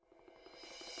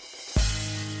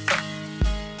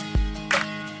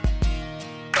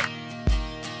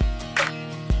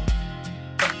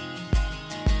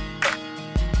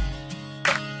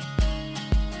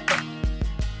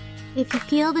If you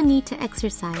feel the need to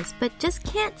exercise but just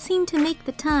can't seem to make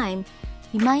the time,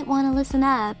 you might want to listen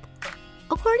up.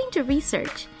 According to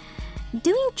research,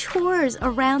 doing chores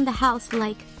around the house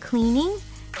like cleaning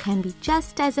can be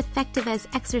just as effective as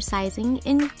exercising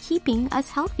in keeping us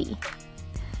healthy.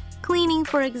 Cleaning,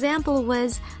 for example,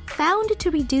 was found to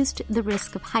reduce the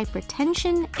risk of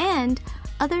hypertension and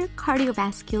other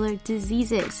cardiovascular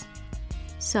diseases.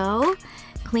 So,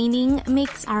 cleaning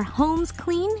makes our homes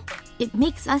clean, it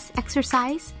makes us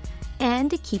exercise,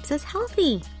 and it keeps us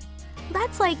healthy.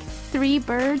 That's like 3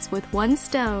 birds with 1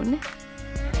 stone.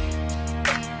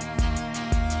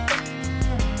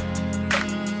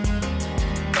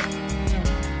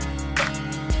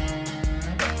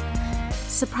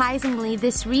 Surprisingly,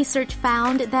 this research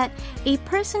found that a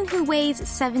person who weighs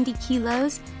 70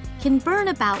 kilos can burn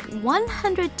about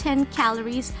 110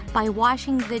 calories by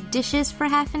washing the dishes for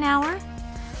half an hour,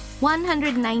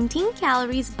 119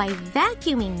 calories by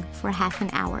vacuuming for half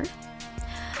an hour,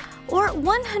 or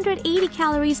 180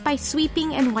 calories by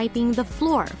sweeping and wiping the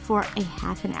floor for a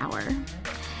half an hour.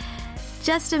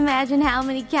 Just imagine how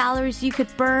many calories you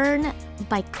could burn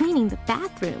by cleaning the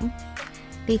bathroom.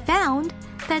 They found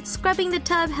that scrubbing the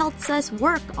tub helps us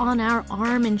work on our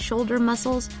arm and shoulder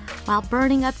muscles while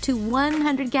burning up to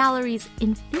 100 calories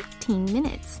in 15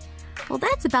 minutes. Well,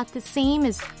 that's about the same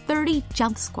as 30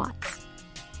 jump squats.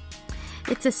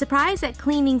 It's a surprise that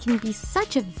cleaning can be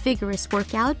such a vigorous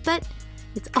workout, but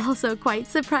it's also quite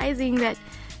surprising that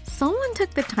someone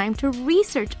took the time to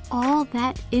research all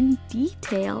that in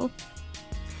detail.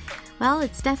 Well,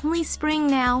 it's definitely spring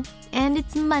now, and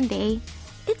it's Monday.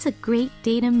 It's a great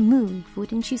day to move,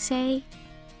 wouldn't you say?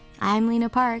 I'm Lena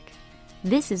Park.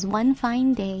 This is One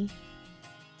Fine Day.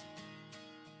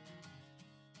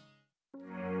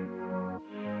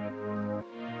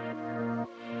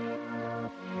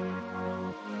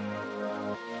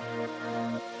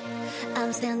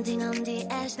 I'm standing on the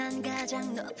edge, 난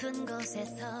가장 높은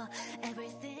곳에서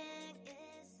everything.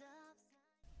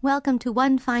 Welcome to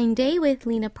One Fine Day with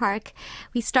Lena Park.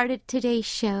 We started today's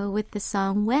show with the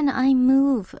song When I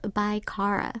Move by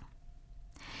Kara.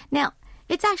 Now,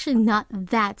 it's actually not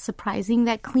that surprising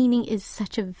that cleaning is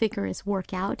such a vigorous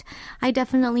workout. I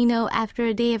definitely know after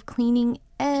a day of cleaning,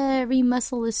 every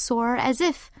muscle is sore as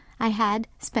if I had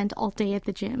spent all day at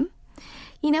the gym.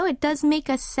 You know, it does make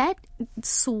us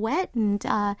sweat, and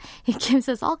it gives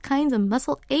us all kinds of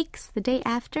muscle aches the day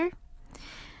after.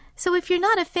 So if you're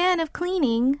not a fan of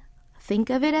cleaning,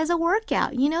 think of it as a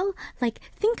workout, you know? Like,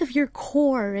 think of your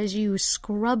core as you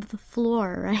scrub the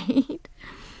floor, right?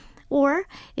 Or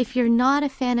if you're not a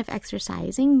fan of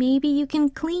exercising, maybe you can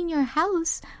clean your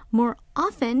house more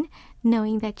often,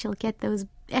 knowing that you'll get those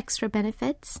extra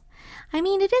benefits. I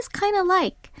mean, it is kind of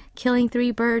like killing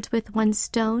 3 birds with 1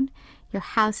 stone. Your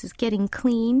house is getting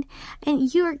clean,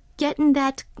 and you're getting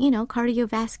that,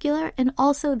 cardiovascular, and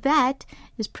also that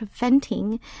is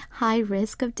preventing high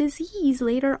risk of disease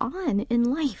later on in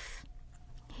life.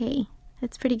 Hey,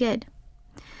 that's pretty good.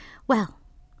 Well,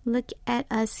 look at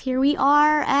us. Here we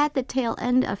are at the tail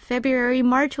end of February.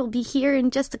 March will be here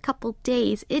in just a couple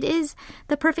days. It is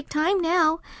the perfect time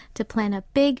now to plan a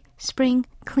big spring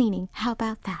cleaning. How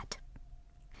about that?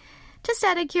 Just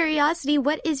out of curiosity,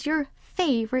 what is your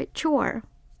favorite chore?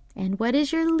 And what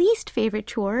is your least favorite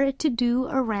chore to do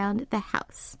around the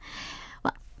house?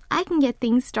 Well, I can get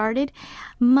things started.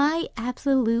 My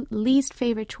absolute least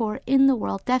favorite chore in the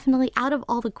world, definitely out of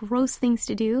all the gross things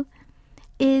to do,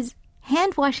 is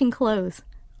hand washing clothes.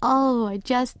 Oh, I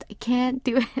can't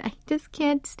do it. I just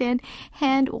can't stand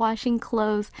hand washing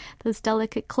clothes, those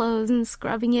delicate clothes, and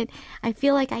scrubbing it. I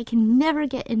feel like I can never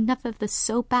get enough of the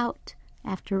soap out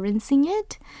after rinsing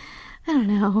it. I don't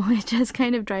know, it just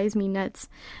kind of drives me nuts.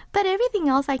 But everything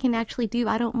else I can actually do.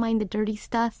 I don't mind the dirty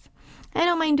stuff. I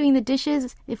don't mind doing the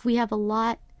dishes. If we have a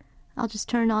lot, I'll just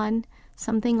turn on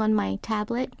something on my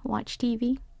tablet, watch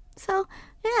TV. So,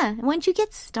 yeah, once you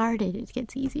get started, it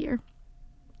gets easier.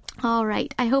 All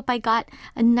right, I hope I got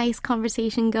a nice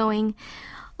conversation going.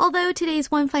 Although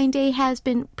today's One Fine Day has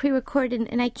been pre-recorded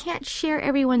and I can't share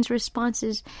everyone's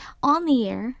responses on the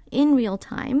air in real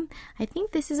time, I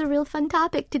think this is a real fun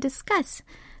topic to discuss.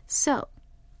 So,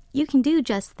 you can do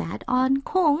just that on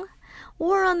Kong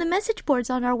or on the message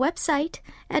boards on our website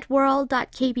at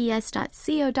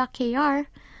world.kbs.co.kr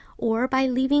or by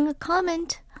leaving a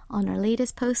comment on our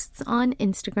latest posts on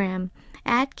Instagram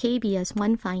at KBS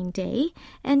One Fine Day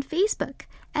and Facebook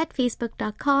at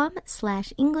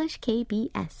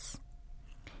facebook.com/EnglishKBS.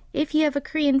 If you have a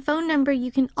Korean phone number, you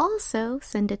can also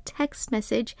send a text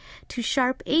message to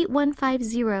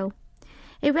 #8150.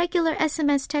 A regular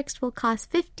SMS text will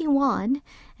cost 50 won,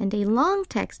 and a long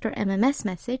text or MMS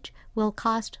message will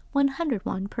cost 100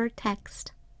 won per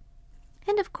text.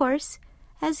 And of course,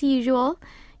 as usual,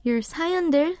 your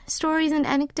사연들, stories and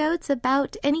anecdotes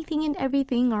about anything and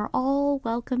everything are all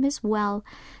welcome as well.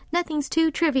 Nothing's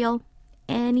too trivial.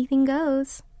 Anything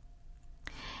goes.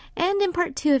 And in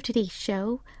part 2 of today's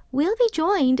show, we'll be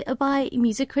joined by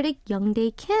music critic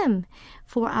Youngdae Kim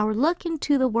for our look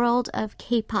into the world of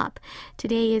K-pop.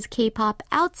 Today is K-pop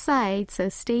Outside, so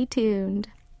stay tuned.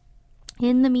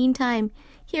 In the meantime,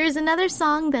 here's another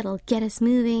song that'll get us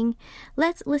moving.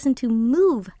 Let's listen to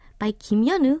Move by Kim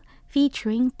Yeonu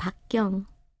featuring Park Kyung.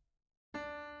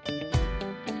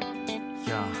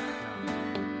 Yo,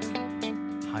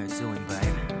 how you doing,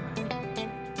 babe?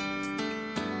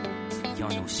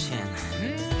 Yeonu Shin.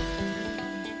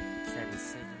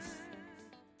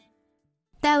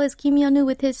 That was Kim Yeonu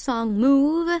with his song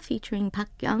Move featuring Park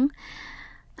Kyung.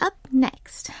 Up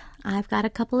next, I've got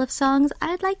a couple of songs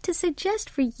I'd like to suggest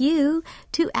for you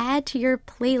to add to your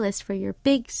playlist for your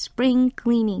big spring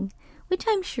cleaning, which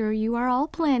I'm sure you are all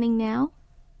planning now.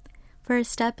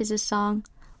 First up is a song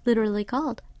literally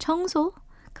called 청소,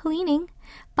 cleaning,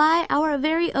 by our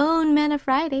very own Manna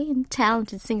Friday and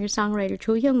talented singer-songwriter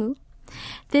Cho Hyung-woo.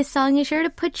 This song is sure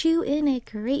to put you in a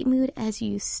great mood as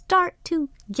you start to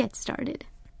get started.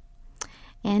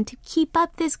 And to keep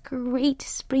up this great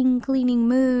spring cleaning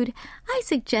mood, I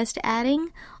suggest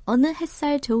adding 어느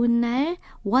햇살 좋은 날,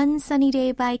 One Sunny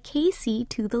Day by Casey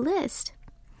to the list.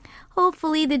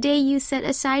 Hopefully the day you set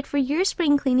aside for your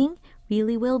spring cleaning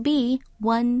really will be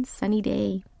one sunny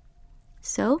day.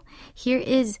 So here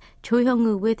is Cho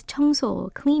Hyung-woo with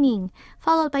청소, cleaning,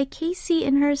 followed by Casey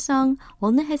in her song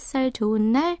어느 햇살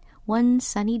좋은 날, One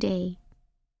Sunny Day.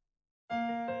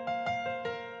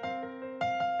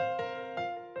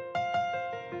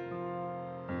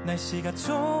 날씨가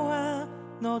좋아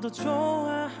너도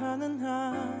좋아하는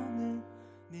하늘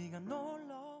네가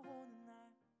놀러 오는 날.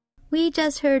 We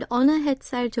just heard 어느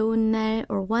햇살 좋은 날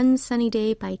or One Sunny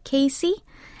Day by Casey,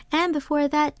 and before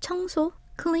that 청소,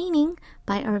 cleaning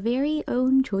by our very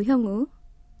own Cho Hyung-woo.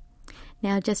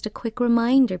 Now just a quick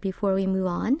reminder before we move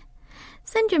on.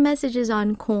 Send your messages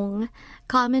on Kong,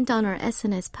 comment on our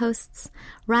SNS posts,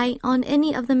 write on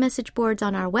any of the message boards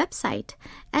on our website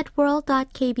at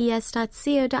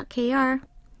world.kbs.co.kr,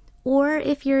 or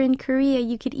if you're in Korea,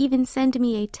 you could even send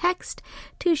me a text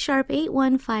to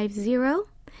 #8150,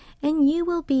 and you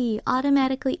will be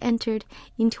automatically entered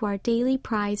into our daily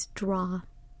prize draw.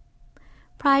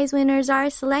 Prize winners are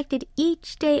selected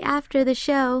each day after the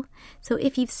show, so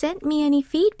if you've sent me any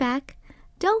feedback,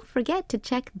 don't forget to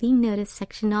check the notice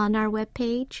section on our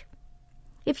webpage.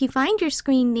 If you find your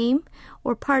screen name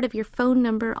or part of your phone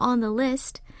number on the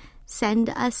list, send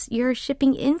us your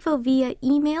shipping info via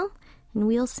email, and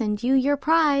we'll send you your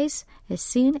prize as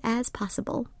soon as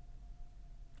possible.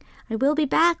 I will be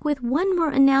back with one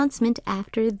more announcement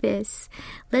after this.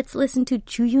 Let's listen to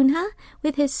Ju Yoon-ha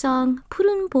with his song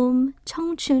푸른 봄,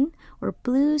 청춘, or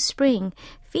Blue Spring,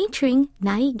 featuring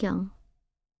나이경.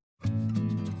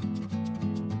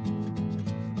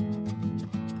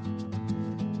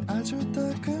 아주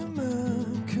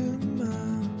따끔한 그만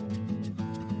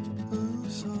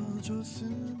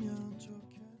웃어줬으면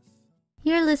좋겠어.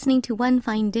 You're listening to One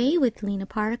Fine Day with Lena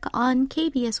Park on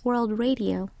KBS World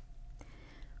Radio.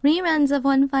 Reruns of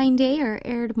One Fine Day are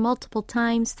aired multiple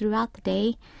times throughout the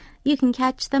day. You can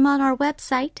catch them on our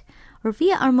website or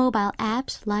via our mobile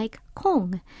apps like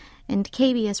Kong and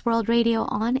KBS World Radio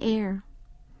on air.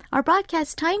 Our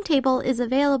broadcast timetable is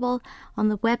available on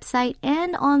the website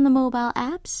and on the mobile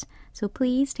apps, so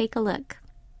please take a look.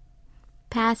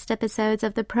 Past episodes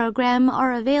of the program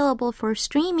are available for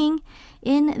streaming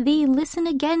in the Listen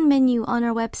Again menu on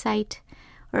our website,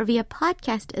 or via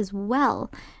podcast as well,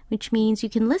 which means you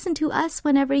can listen to us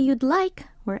whenever you'd like,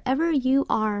 wherever you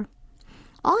are.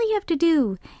 All you have to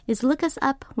do is look us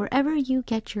up wherever you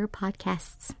get your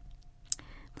podcasts.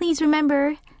 Please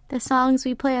remember, the songs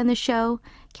we play on the show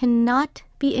cannot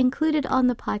be included on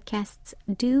the podcasts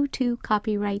due to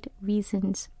copyright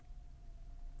reasons.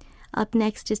 Up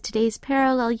next is today's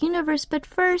Parallel Universe, but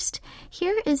first,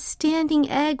 here is Standing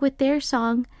Egg with their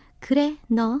song, 그래,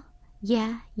 너,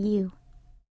 yeah, you.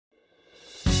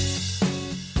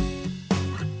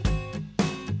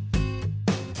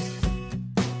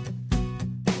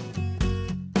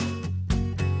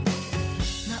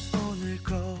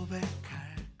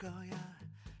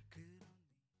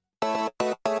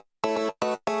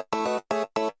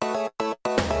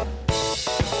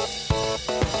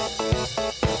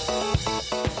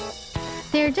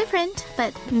 They're different,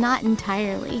 but not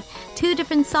entirely. Two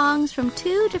different songs from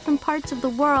two different parts of the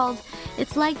world.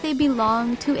 It's like they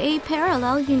belong to a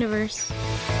parallel universe.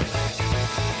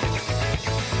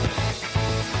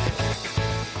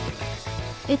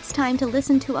 It's time to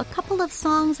listen to a couple of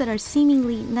songs that are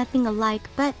seemingly nothing alike,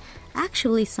 but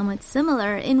actually somewhat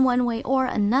similar in one way or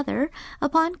another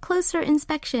upon closer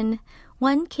inspection.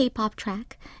 One K-pop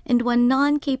track and one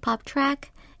non-K-pop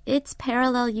track. It's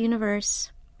parallel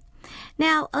universe.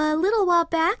 Now, a little while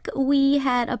back, we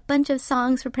had a bunch of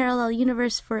songs for Parallel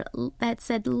Universe that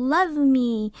said, Love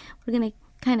Me. We're going to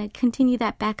kind of continue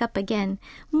that back up again.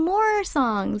 More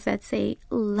songs that say,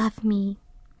 Love Me.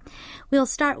 We'll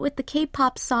start with the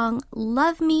K-pop song,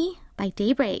 Love Me by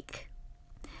Daybreak.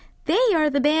 They are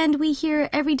the band we hear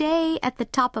every day at the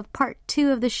top of part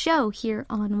 2 of the show here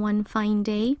on One Fine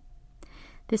Day.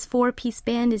 This 4-piece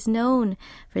band is known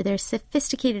for their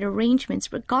sophisticated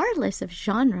arrangements regardless of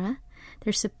genre,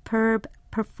 their superb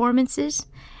performances,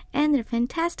 and their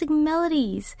fantastic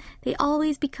melodies. They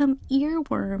always become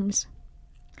earworms.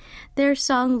 Their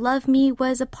song Love Me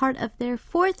was a part of their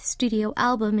 4th studio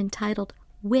album entitled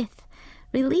With,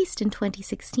 released in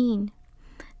 2016.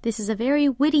 This is a very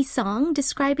witty song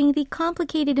describing the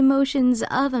complicated emotions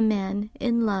of a man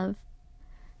in love.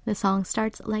 The song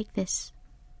starts like this.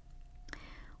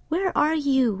 Where are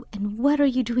you, and what are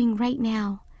you doing right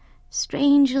now?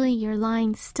 Strangely, your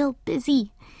line's still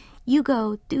busy. You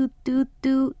go, doot, doot,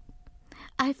 doot.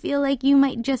 I feel like you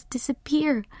might just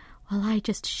disappear, while I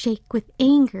just shake with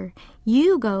anger.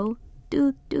 You go,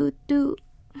 doot, doot, doot.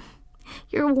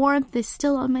 Your warmth is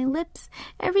still on my lips.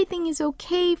 Everything is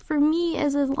okay for me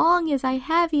as long as I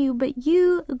have you, but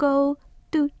you go,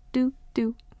 doot, doot,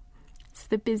 doot. It's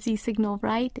the busy signal,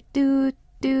 right? Doot,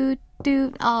 doot,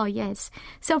 doot. Oh, yes.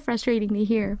 So frustrating to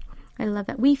hear. I love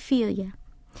that. We feel ya.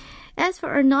 As for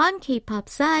our non-K-pop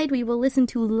side, we will listen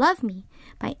to Love Me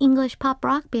by English pop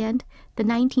rock band The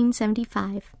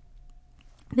 1975.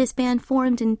 This band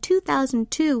formed in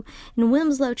 2002 in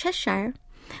Wilmslow, Cheshire,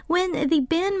 when the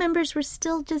band members were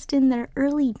still just in their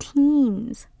early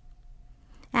teens.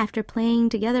 After playing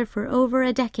together for over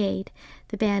a decade,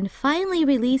 the band finally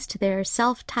released their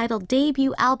self-titled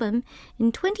debut album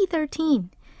in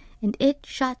 2013, and it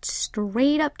shot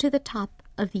straight up to the top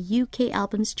of the UK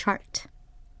albums chart.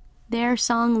 Their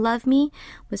song Love Me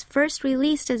was first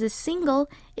released as a single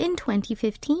in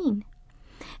 2015,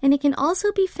 and it can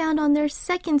also be found on their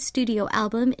 2nd studio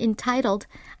album entitled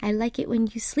I Like It When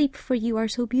You Sleep, For You Are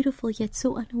So Beautiful Yet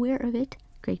So Unaware of It.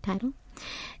 Great title.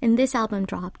 And this album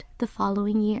dropped the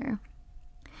following year.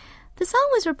 The song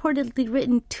was reportedly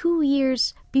written 2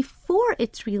 years before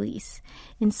its release,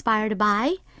 inspired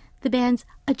by the band's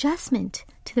adjustment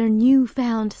to their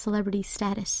newfound celebrity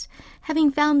status, having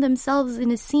found themselves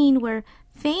in a scene where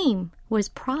fame was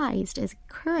prized as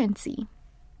currency.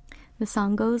 The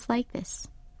song goes like this.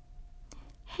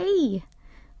 Hey,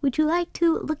 would you like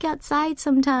to look outside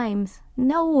sometimes?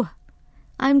 No,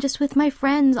 I'm just with my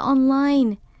friends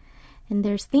online, and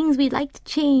there's things we'd like to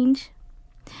change.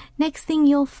 Next thing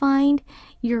you'll find,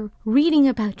 you're reading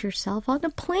about yourself on a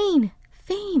plane.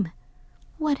 Fame.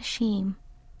 What a shame.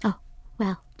 Oh,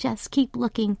 well, just keep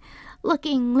looking,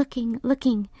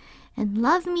 and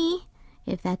love me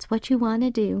if that's what you want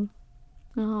to do.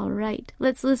 All right,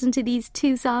 let's listen to these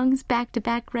 2 songs back to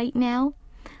back right now.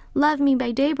 Love Me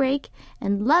by Daybreak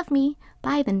and Love Me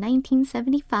by the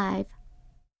 1975.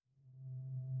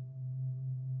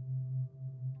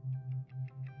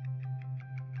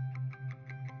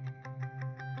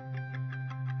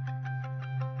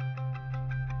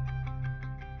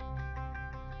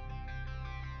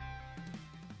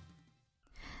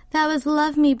 That was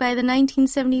Love Me by the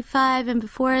 1975, and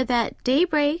before that,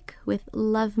 Daybreak with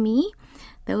Love Me.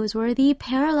 Those were the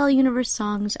Parallel Universe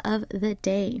songs of the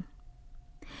day.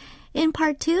 In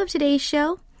part 2 of today's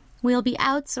show, we'll be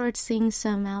outsourcing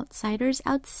some outsiders'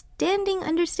 outstanding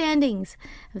understandings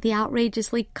of the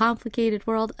outrageously complicated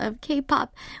world of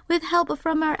K-pop with help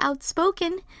from our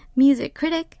outspoken music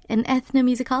critic and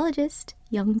ethnomusicologist,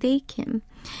 Youngdae Kim.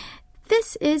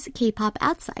 This is K-pop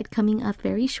Outside coming up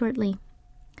very shortly.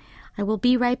 I will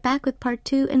be right back with part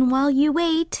 2, and while you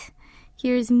wait,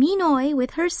 here's Minoi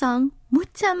with her song,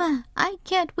 Muchama, I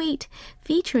Can't Wait,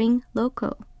 featuring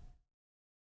Loco.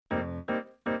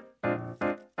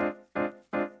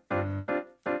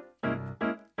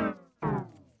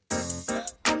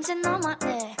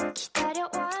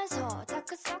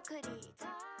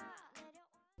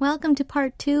 Welcome to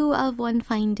part 2 of One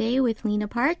Fine Day with Lena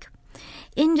Park.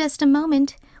 In just a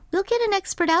moment, we'll get an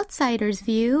expert outsider's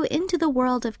view into the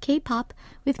world of K-pop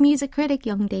with music critic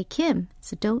Youngdae Kim,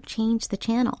 so don't change the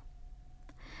channel.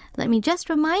 Let me just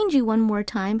remind you one more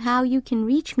time how you can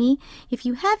reach me if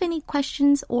you have any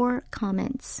questions or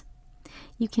comments.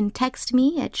 You can text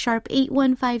me at sharp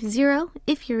 8150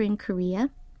 if you're in Korea.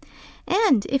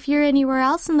 And if you're anywhere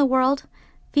else in the world,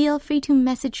 feel free to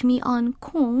message me on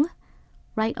Kong,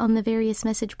 right on the various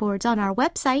message boards on our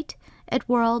website at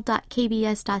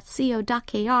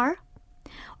world.kbs.co.kr,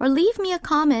 or leave me a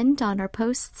comment on our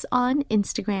posts on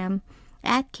Instagram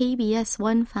at KBS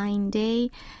One Fine Day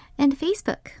and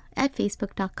Facebook at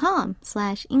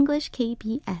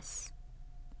facebook.com/EnglishKBS.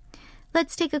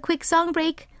 Let's take a quick song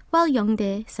break while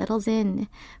Youngdae settles in.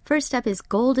 First up is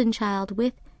Golden Child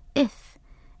with If.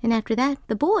 And after that,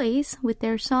 the boys with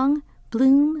their song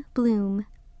Bloom, Bloom.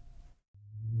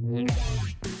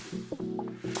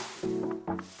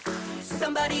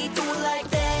 Somebody do it like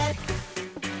that.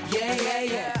 Yeah, yeah,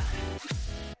 yeah.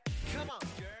 Come on,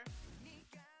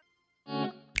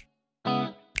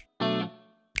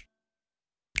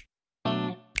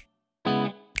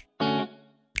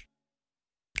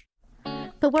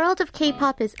 The world of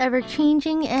K-pop is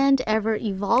ever-changing and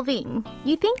ever-evolving.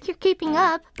 You think you're keeping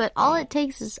up, but all it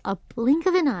takes is a blink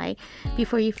of an eye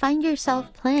before you find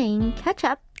yourself playing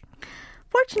catch-up.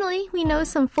 Fortunately, we know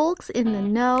some folks in the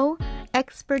know,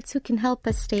 experts who can help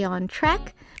us stay on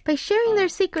track by sharing their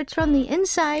secrets from the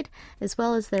inside, as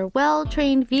well as their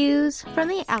well-trained views from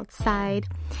the outside.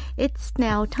 It's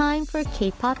now time for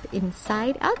K-pop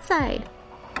Inside Outside.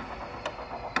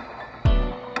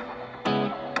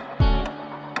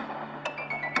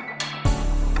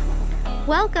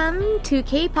 Welcome to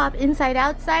K-pop Inside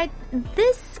Outside.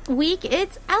 This week,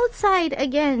 it's outside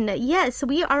again. Yes,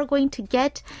 we are going to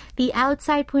get the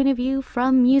outside point of view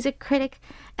from music critic,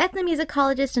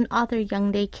 ethnomusicologist, and author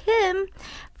Youngdae Kim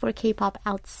for K-pop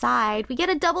Outside. We get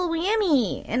a double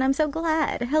whammy, and I'm so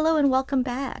glad. Hello and welcome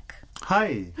back.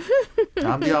 Hi,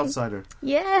 I'm the outsider.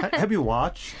 Yeah. Have you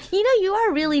watched? You know, you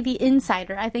are really the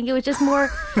insider. I think it was just more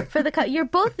for the... You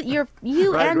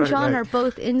Right, and John right. are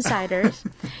both insiders.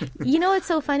 You know what's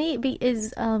so funny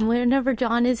is whenever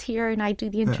John is here and I do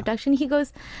the introduction, he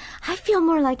goes, I feel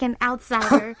more like an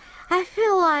outsider. I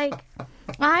feel like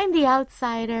I'm the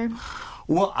outsider.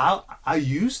 Well, I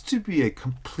used to be a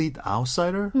complete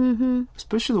outsider,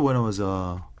 especially when I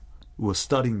was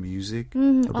studying music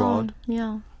abroad.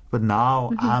 Yeah. But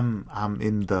now I'm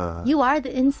in the You are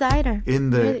the insider.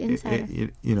 in You're the the insider.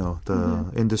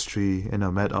 the industry, and I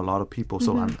met a lot of people.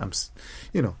 So I'm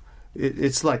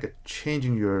it's like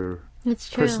changing your It's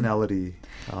true. personality.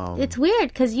 It's weird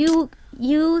because you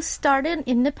started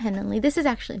independently. This is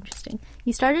actually interesting.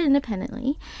 You started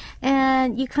independently,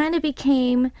 and you kind of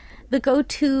became the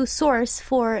go-to source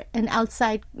for an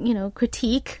outside,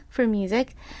 critique for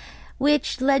music,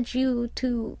 which led you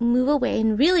to move away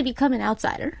and really become an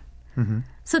outsider,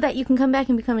 so that you can come back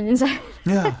and become an insider.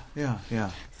 Yeah.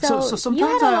 So So you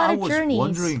sometimes had a lot I of was journeys.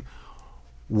 wondering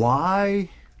why.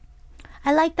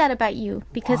 I like that about you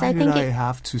because Why I think did I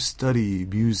have to study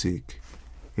music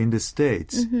in the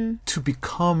States to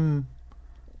become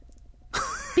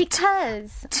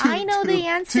because I know the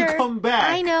answer. to come back?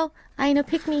 I know.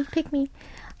 Pick me.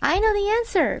 I know the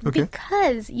answer Okay.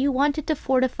 because you wanted to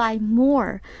fortify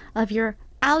more of your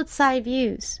outside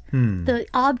views, the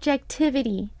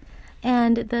objectivity,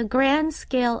 and the grand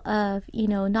scale of,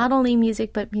 not only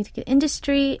music, but music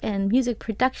industry and music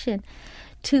production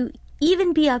to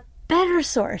even be a better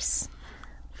source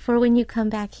for when you come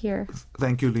back here.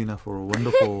 Thank you, Lena, for a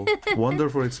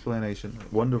wonderful explanation.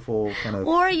 Wonderful kind of,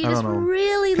 Or you I just don't know,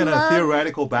 really kind of love,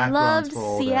 theoretical backgrounds loved for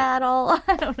all that. Seattle.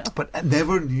 I don't know. But I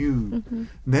never knew.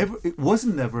 It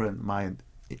wasn't never in my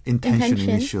intention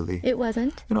initially. It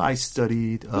wasn't. I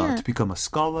studied Yeah. to become a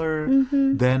scholar.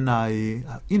 Then I,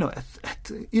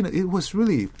 it was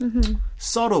really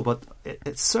subtle. But at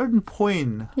a certain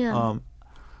point, Yeah.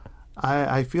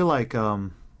 I feel like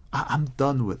I'm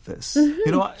done with this.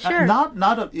 Sure.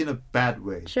 Not in a bad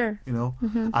way. Sure.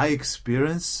 I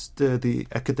experienced the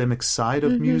academic side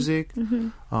of music,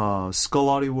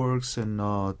 scholarly works, and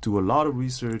do a lot of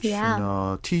research Yeah.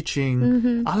 and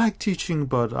teaching. I like teaching,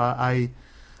 but I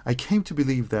came to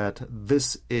believe that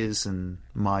this isn't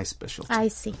my specialty. I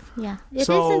see. Yeah. It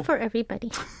So- not for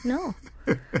everybody. No.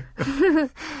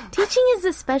 Teaching is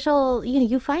a special,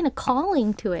 you find a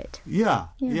calling to it. Yeah.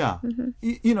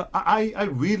 I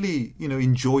really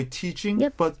enjoy teaching,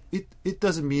 Yep. but it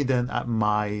doesn't mean that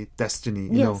my destiny.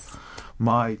 Yes.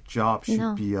 My job should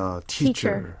No. be a Teacher.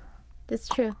 teacher. That's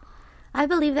true. I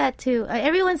believe that too.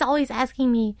 Everyone's always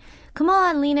asking me, come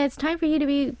on, Lena, it's time for you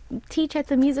to teach at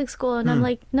the music school. And I'm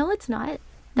like, no, it's not.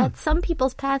 That's some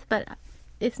people's path, but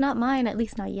it's not mine, at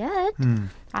least not yet.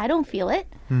 I don't feel it.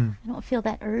 I don't feel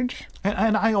that urge.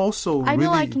 And I also I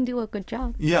know I really- can do a good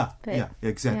job. Yeah, but-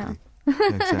 exactly.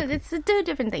 Exactly. It's two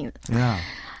different things. Yeah.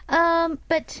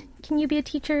 But can you be a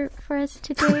teacher for us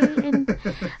today and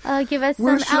give us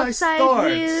Where some should I outside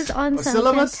start? views on A some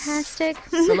syllabus? fantastic...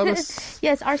 Syllabus?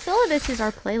 Yes, our syllabus is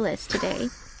our playlist today.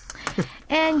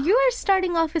 And you are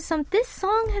starting off with this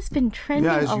song has been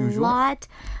trending Yeah, as a usual. lot.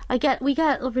 We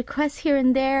got requests here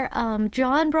and there.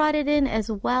 John brought it in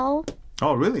as well.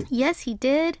 Oh, really? Yes, he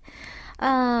did.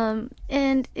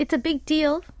 And it's a big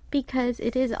deal because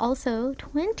it is also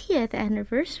 20th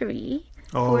anniversary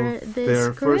for this their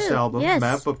group. first album, Yes.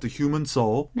 Map of the Human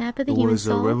Soul. Map of the It Human was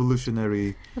Soul. a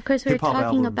revolutionary Of course, we're hip-hop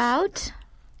talking albums. about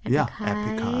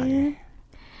Epikai.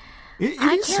 It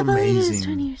I is can't believe it was 20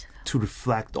 amazing years ago. to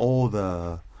reflect all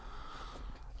the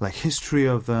history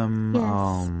of them,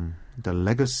 Yes. the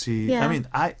legacy. Yeah. I mean,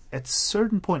 at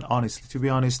certain point, honestly, to be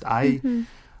honest, I Mm-hmm.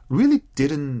 really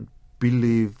didn't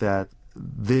believe that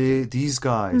these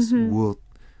guys Mm-hmm. would,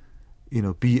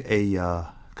 be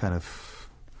a kind of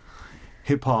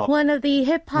hip hop one of the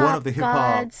hip hop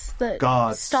hip-hop the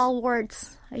gods.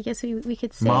 stalwarts, I guess we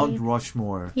could say. Mount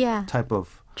Rushmore Yeah. type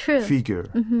of True. figure.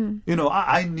 Mm-hmm.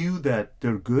 I knew that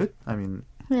they're good. I mean,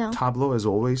 Yeah. Tablo, as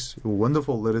always, a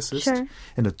wonderful lyricist. Sure.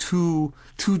 And the two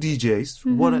DJs.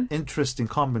 What an interesting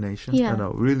combination. Yeah. And a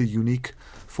really unique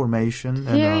formation.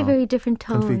 Very, and, very different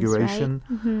tones, configuration.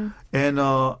 right? Mm-hmm. And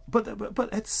but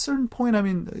at a certain point, I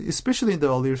mean, especially in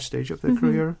the earlier stage of Mm-hmm. their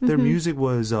career, their music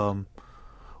was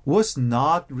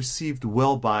not received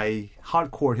well by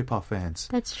hardcore hip hop fans.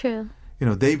 That's true.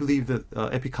 They believed that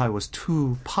Epikai was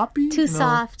too poppy, Too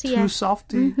soft, too yeah.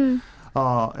 softy, and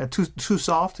too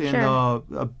soft, and Sure.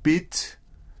 a bit,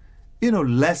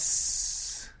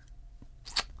 less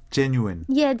genuine.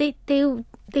 Yeah, they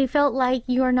felt like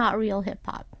you're not real hip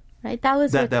hop, right? That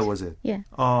was That was it. Yeah.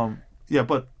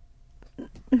 But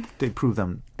they proved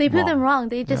them. They proved them wrong.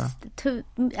 They just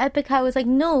Epic High was like,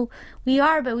 no, we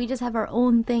are, but we just have our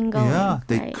own thing going. Yeah,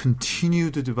 they right? continue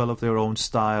to develop their own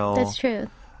style. That's true.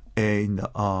 And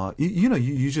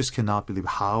you just cannot believe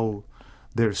how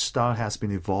their style has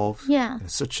been evolved. Yeah. In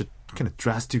such a kind of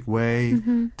drastic way.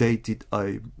 They did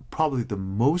probably the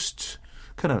most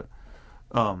kind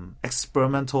of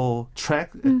experimental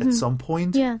track at some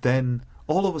point. Yeah. Then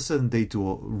all of a sudden they do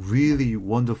a really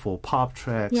wonderful pop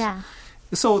tracks. Yeah.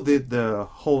 So the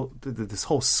whole this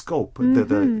whole scope,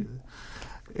 the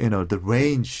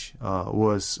range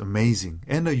was amazing.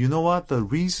 And you know what? The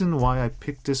reason why I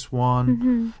picked this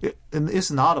one, and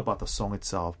it's not about the song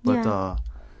itself, but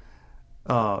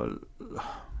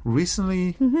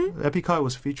recently Epic High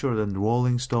was featured in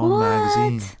Rolling Stone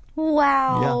magazine.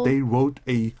 Wow. Yeah, they wrote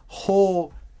a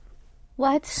whole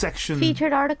What? section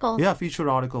Featured article. featured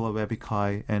article of Epic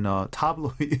High, and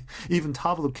Tablo, even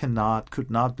Tablo could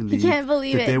not believe can't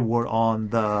believe that it. they were on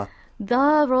the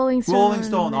The Rolling Stone. Rolling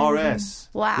Stone magazine. RS.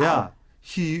 Wow. Yeah,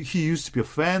 he used to be a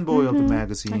fanboy of the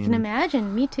magazine. I can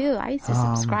imagine. Me too. I used to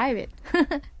subscribe it.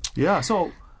 Yeah,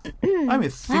 so I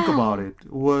mean, think about it.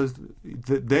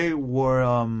 They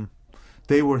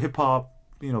were hip hop,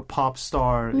 pop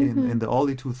star in the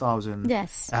early 2000s.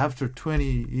 Yes. After 20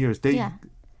 years,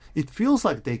 it feels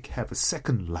like they have a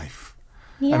second life.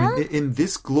 Yeah. I mean, in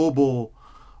this global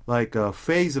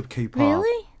phase of K-pop.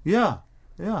 Really? Yeah.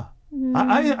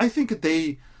 I think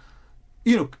they,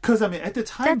 because I mean at the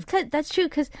time. That's true,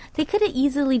 because they could have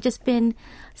easily just been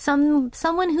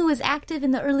someone who was active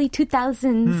in the early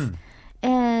 2000s.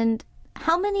 And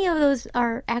how many of those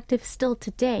are active still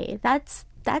today? That's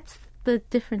the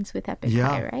difference with Epic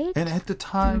High, right? And at the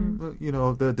time,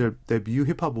 their debut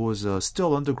hip hop was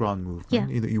still underground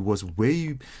movement. Yeah. It was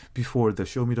way before the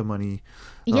Show Me the Money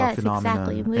Yes,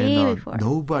 phenomenon. exactly. Way and, before.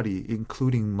 Nobody,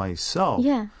 including myself,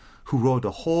 Yeah. who wrote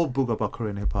a whole book about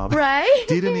Korean hip hop, Right?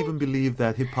 didn't even believe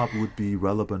that hip hop would be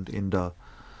relevant in the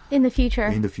future.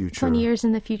 In the future. 20 years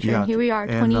in the future. Yeah. And here we are,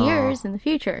 And, 20 years in the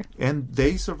future. and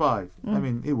they survived. I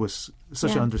mean, it was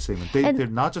such an Yeah. understatement. And- They're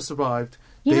not just survived.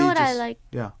 You they know what I just- like?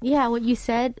 Yeah. Yeah, what you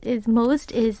said is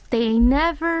they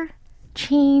never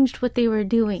changed what they were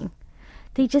doing.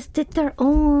 They just did their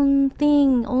own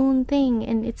thing.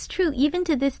 And it's true, even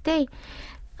to this day.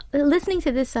 Listening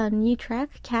to this new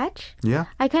track, Catch, Yeah.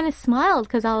 I kind of smiled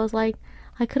because I was like,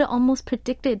 I could have almost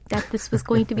predicted that this was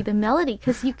going to be the melody,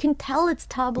 because you can tell it's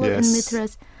Tablo and Yes.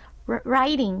 Mitra's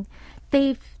writing.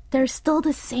 They're still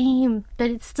the same, but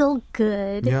it's still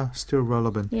good. Yeah, still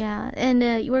relevant. Yeah, and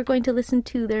we're going to listen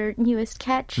to their newest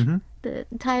Catch, the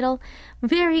title.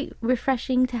 Very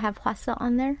refreshing to have Hwasa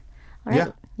on there. All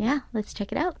right, yeah, let's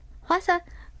check it out. Hwasa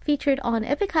featured on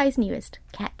Epic High's newest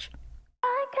Catch.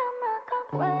 I cannot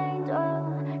complain,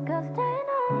 cause they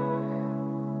know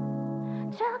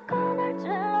자꾸 날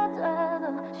찔러대도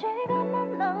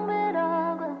시간만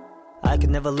낭비라고 I could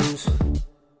never lose.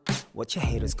 What your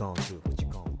haters gonna do? What you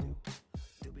gonna do?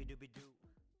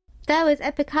 That was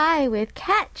Epic High with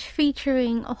Catch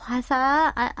featuring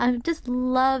Hwasa. I just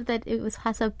love that it was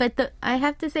Hwasa. But I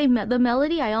have to say, the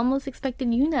melody, I almost expected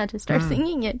Yuna to start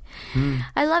singing it.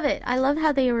 I love it. I love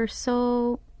how they were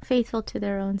so faithful to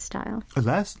their own style.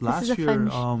 Last This is a year,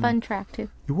 fun track too.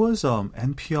 it was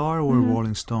NPR or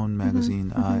Rolling Stone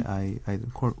magazine. I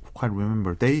don't quite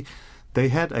remember. They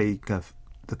had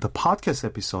the podcast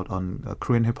episode on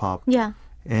Korean hip hop. Yeah.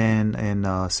 And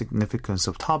significance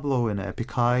of tableau and epic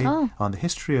high on the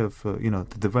history of the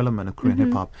development of Korean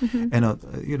hip hop, and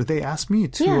they asked me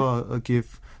to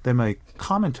give them a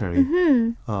commentary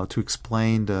to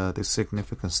explain the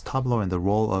significance of tableau and the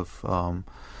role of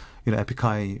epic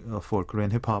high for Korean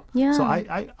hip hop. Yeah. So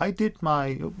I did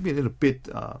my little bit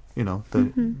the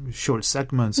short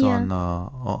segments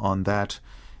on that,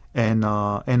 and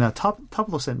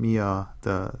Tableau sent me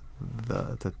the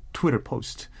Twitter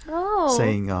post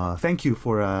saying thank you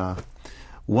for a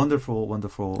wonderful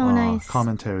nice.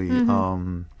 commentary.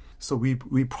 So we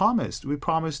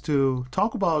promised to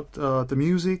talk about the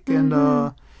music and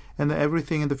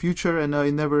everything in the future, and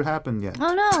it never happened yet.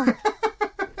 Oh no.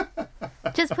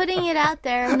 Just putting it out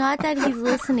there. Not that he's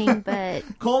listening, but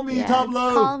Call me,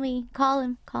 Tableau. Call me. Call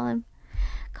him.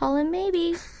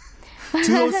 Maybe.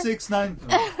 2069.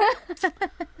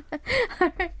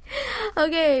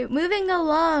 Okay, moving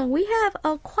along. We have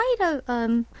quite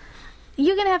a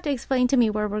you're gonna have to explain to me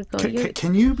where we're going.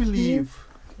 Can you believe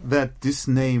that this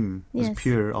name Yes.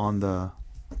 appear on the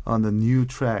new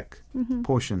track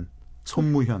portion?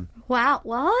 손무현. Wow,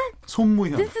 what?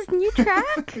 손무현. This is new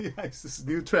track? Yes, this is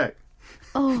new track.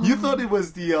 Oh. You thought it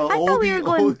was the I thought we were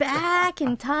going old. back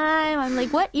in time. I'm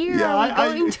like, what era Yeah,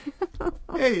 are we going to?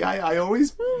 Hey, I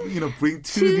always bring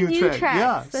two Two new new tracks. tracks.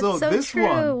 Yeah, That's so so this true.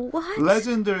 one, What?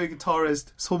 legendary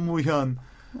guitarist 손무현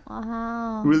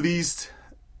Wow. released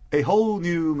a whole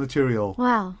new material.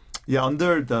 Wow. Yeah,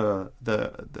 under the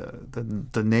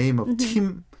name of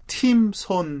Team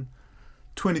Son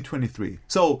 2023.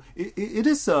 So it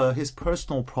is his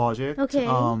personal project. Okay.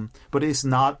 But it's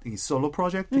not a solo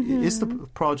project. It's the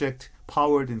project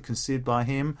powered and conceived by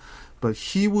him. But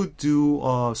he would do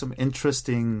some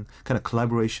interesting kind of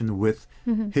collaboration with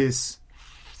his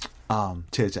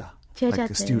제자, like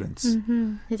제자들. students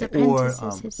His or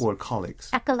apprentices, his or colleagues.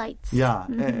 acolytes. Yeah,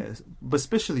 but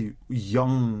especially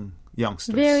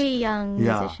youngsters. Very young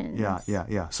musicians.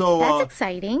 Yeah. So That's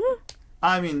exciting.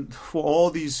 I mean, for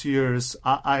all these years,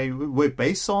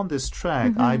 based on this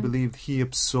track, I believe he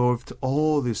absorbed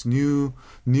all this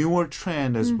newer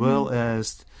trend as well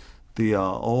as the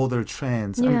older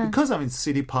trends. I mean, Yeah. because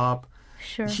city pop.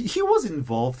 Sure. He was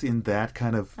involved in that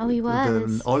kind of Oh, he was.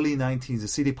 the early 90s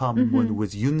city pop movement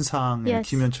with Yoon Sang and Yes.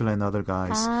 Kim Hyun-chul and other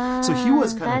guys. So he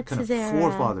was kind that's of his era.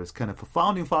 forefathers, kind of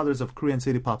founding fathers of Korean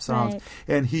city pop sounds. Right.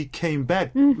 And he came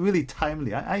back really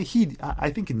timely. I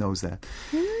think he knows that.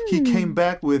 He came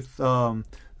back with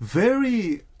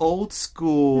very old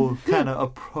school kind of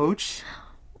approach.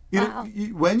 You know,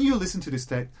 when you listen to this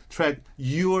track,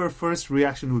 your first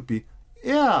reaction would be,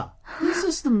 yeah, this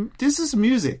is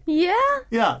music. Yeah.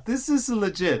 Yeah, this is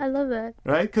legit. I love that.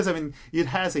 Right? Because, it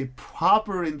has a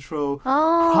proper intro,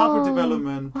 Oh, proper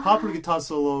development, proper guitar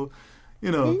solo,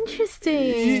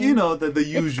 Interesting. the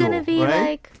usual, It's gonna be right?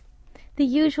 like the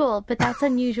usual, but that's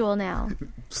unusual now.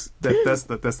 That's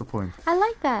the point. I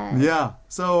like that. Yeah.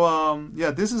 So,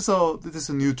 this is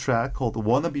a new track called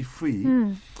 "Wanna Be Free,"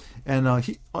 and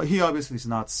he obviously is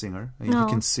not a singer. No.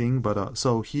 He can sing, but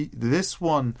this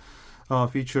one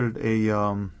featured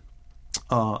a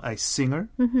singer.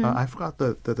 I forgot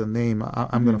the name.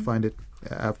 I'm gonna find it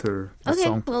after the Okay,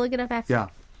 song. we'll look it up after. Yeah.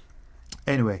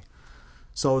 Anyway,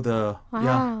 so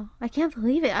Wow, I can't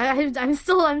believe it. I'm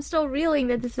still reeling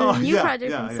that this is a new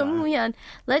project from Song Woo-hyun,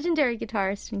 legendary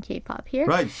guitarist in K-pop here.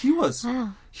 Right, he was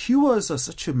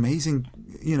such an amazing,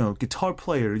 guitar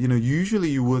player. Usually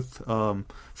you would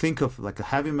think of like a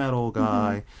heavy metal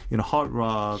guy, hard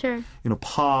rock, Sure.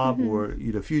 Pop or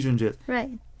fusion jet. Right.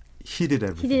 He did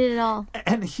everything. He did it all.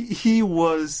 And he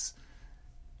was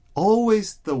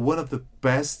always one of the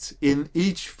best in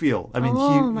each field.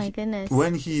 My goodness.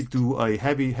 When he do a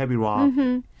heavy rock,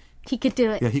 He could do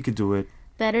it yeah, he could do it.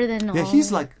 better than all. Yeah,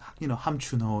 he's like Ham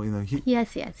Chun-ho. He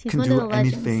Yes, he's can one do of the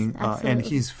legends. anything, Absolutely. and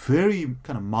he's very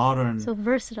kind of modern so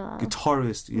versatile.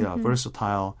 guitarist. Yeah,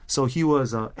 versatile. So he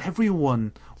was.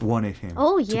 Everyone wanted him.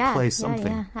 Oh to yeah, play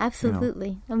something. Yeah,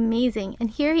 absolutely amazing. And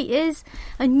here he is,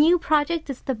 a new project.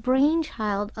 It's the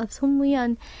brainchild of Song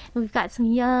Woo-hyun, and we've got some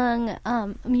young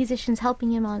musicians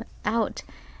helping him out.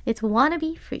 It's "Wanna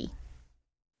Be Free."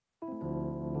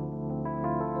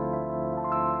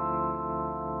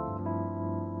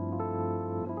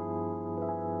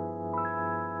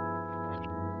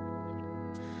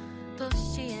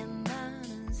 도시의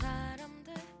많은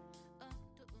사람들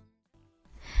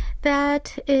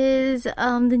That is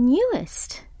the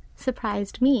newest.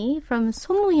 Surprised me from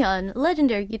Song Moo-hyun,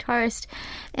 legendary guitarist,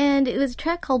 and it was a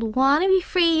track called "Wanna Be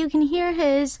Free." You can hear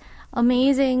his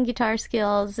amazing guitar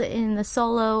skills in the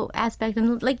solo aspect,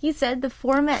 and like you said, the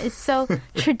format is so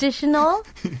traditional.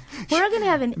 We're gonna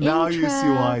have an Now intro. you see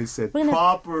why I said We're gonna-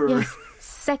 proper. Yes,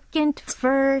 second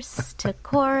verse to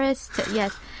chorus to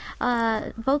yes.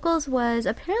 Vocals was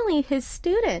apparently his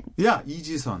student. Yeah, Lee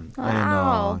Ji-sun.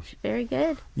 Wow, And, very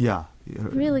good. yeah.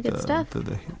 Really good stuff.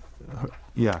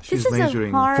 Yeah, she's This is a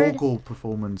majoring hard- vocal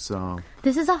performance.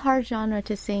 This is a hard genre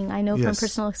to sing. I know from Yes.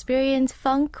 personal experience.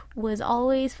 Funk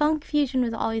fusion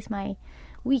was always my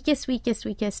weakest.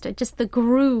 Just the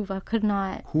groove, I could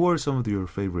not. Who are some of your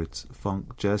favorites?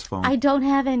 Jazz funk? I don't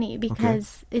have any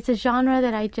because it's a genre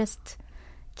that I just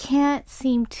can't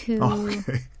seem to.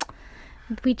 Okay.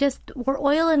 We're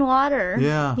oil and water.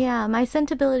 Yeah. Yeah. My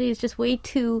sensibility is just way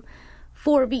too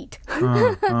 4-beat.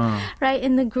 Right?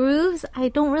 In the grooves, I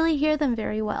don't really hear them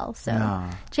very well. So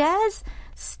Yeah. jazz,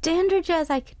 standard jazz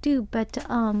I could do, but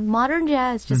modern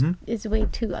jazz just is way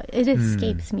too, it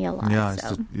escapes me a lot. Yeah,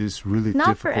 so. it's really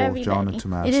Not for difficult genre everybody. to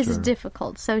master. It is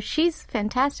difficult. So she's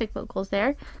fantastic vocals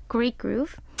there. Great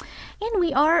groove. And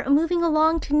we are moving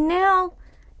along to now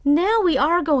we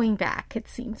are going back, it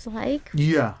seems like.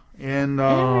 Yeah, and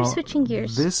we're switching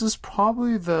gears. This is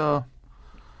probably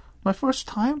my first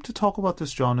time to talk about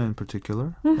this genre in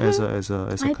particular, as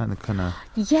a kind of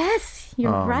Yes,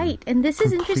 you're right. And this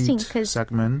is interesting complete because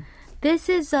segment. this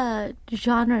is a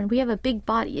genre and we have a big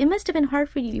body. It must have been hard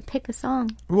for you to pick a song.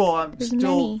 Well, I'm There's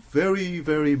still many. very,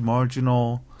 very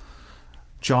marginal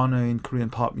genre in Korean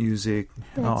pop music.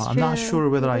 That's I'm not true. sure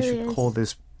whether It I really should is. call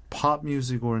this pop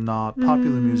music or not,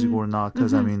 popular music or not,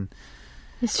 because I mean,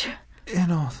 It's true. you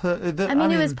know, I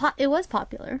mean, it was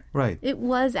popular. right. It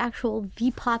was actual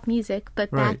V-pop music, but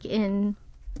Right. back in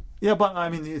Yeah, but I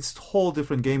mean, it's a whole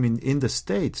different game in the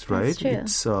States, right? true.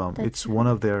 It's That's it's true. one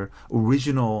of their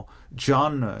original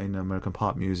genre in American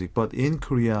pop music, but in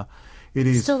Korea, it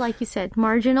is still, like you said,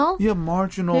 marginal,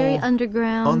 marginal, very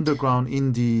underground.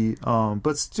 indie,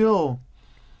 but still.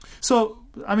 So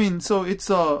I mean, so it's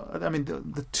I mean,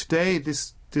 today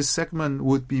this segment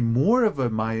would be more of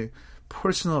my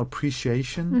personal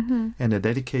appreciation and a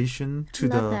dedication to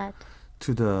Love that.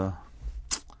 to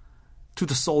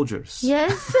the soldiers.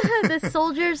 Yes, the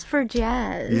soldiers for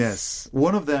jazz. Yes,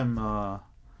 one of them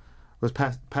was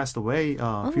passed away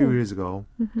a few years ago.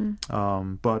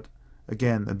 But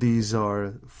again, these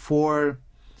are 4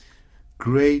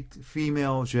 great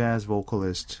female jazz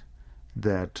vocalists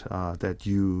that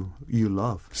you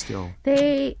love still.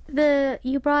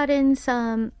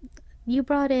 You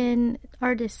brought in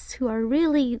artists who are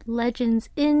really legends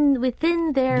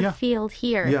within their Yeah. field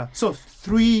here. Yeah. So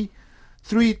three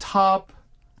top,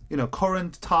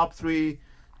 current top 3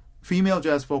 female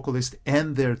jazz vocalists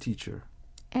and their teacher.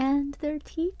 And their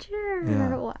teacher.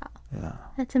 Yeah. Wow. Yeah.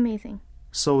 That's amazing.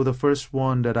 So the first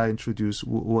one that I introduced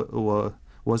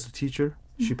was the teacher.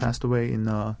 She passed away in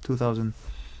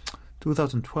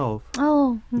 2012.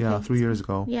 Oh, okay. Yeah, 3 years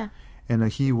ago. Yeah. And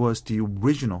he was the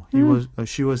original.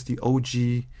 She was the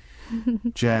OG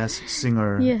jazz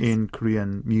singer Yes. in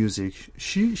Korean music.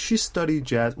 She studied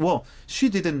jazz. Well, she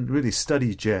didn't really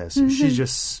study jazz. She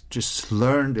just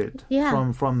learned it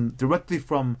Yeah. from directly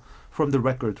from the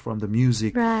record, from the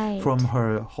music, Right. from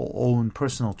her own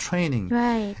personal training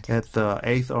Right. at the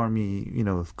 8th Army,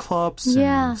 clubs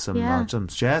Yeah, and some yeah. some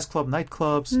jazz club,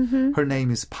 nightclubs. Her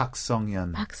name is Park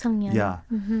Sung-yeon. Park Sung-yeon. Yeah,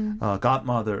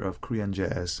 godmother of Korean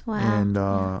jazz. Wow. And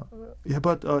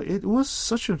but it was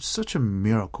such a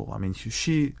miracle. I mean,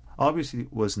 she obviously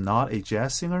was not a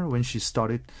jazz singer when she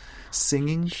started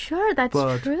singing, Sure, that's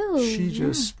but true. she Yeah.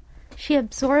 just She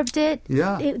absorbed it.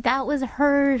 Yeah. That was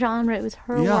her genre. It was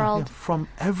her world. from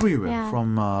everywhere, Yeah.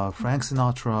 from Frank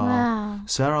Sinatra, Wow.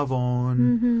 Sarah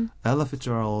Vaughan, Ella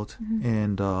Fitzgerald,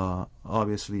 and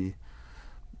obviously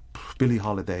Billie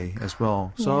Holiday as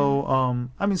well. So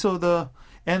I mean, so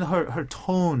her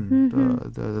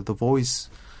tone, the voice,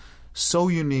 so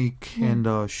unique, and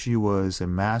she was a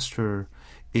master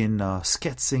in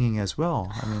scat singing as well.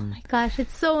 I mean, Gosh,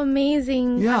 it's so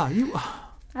amazing. yeah,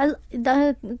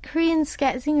 The Korean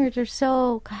scat singers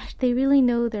are they really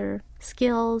know their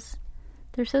skills.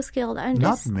 They're so skilled.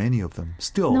 not many of them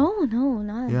still. No,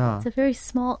 not. Yeah. It's a very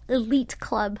small elite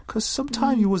club. Because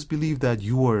sometimes you always believe that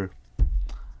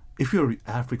if you're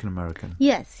African American,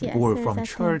 Yes. or there's from that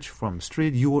church, from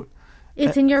street,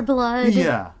 it's in your blood.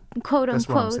 Yeah. Quote That's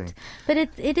what I'm unquote. saying. But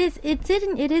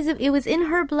it was in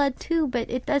her blood too, but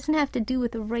it doesn't have to do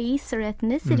with race or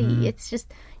ethnicity. It's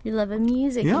just your love of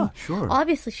music. Yeah, And sure.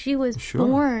 Obviously she was Sure.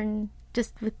 born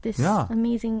just with this Yeah.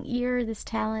 amazing ear, this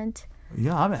talent.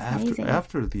 Yeah, I mean, Amazing.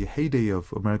 after the heyday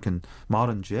of American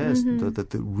modern jazz, Mm-hmm.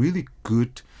 the really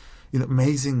good,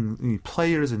 amazing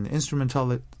players and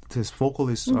instrumentalists,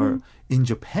 vocalists are in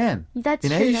Japan, That's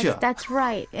in true. Asia. That's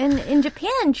right. And in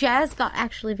Japan, jazz got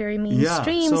actually very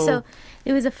mainstream, so- so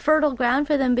it was a fertile ground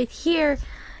for them. But here,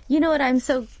 you know what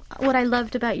I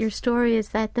loved about your story is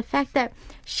that the fact that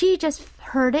she just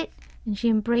heard it and she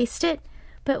embraced it.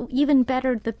 But even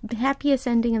better, the happiest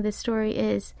ending of the story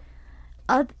is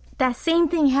that same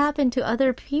thing happened to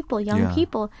other people, young Yeah.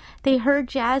 people. They heard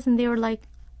jazz and they were like,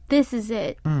 "This is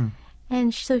it,"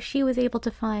 and so she was able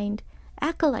to find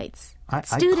acolytes.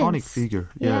 Students. Iconic figure.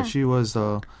 Yeah, she was.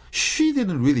 She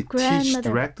didn't really teach Grandmother.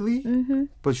 directly,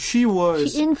 but she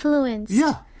was. She influenced.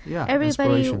 yeah.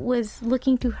 Everybody inspiration. was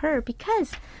looking to her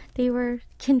because they were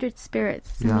kindred spirits.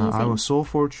 It's Yeah, amazing. I was so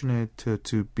fortunate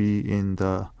to be in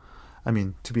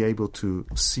to be able to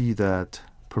see that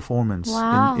performance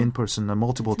Wow. in person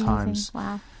multiple It's times. amazing.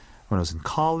 Wow. When I was in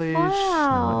college,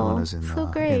 Wow. when I was in So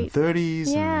in great.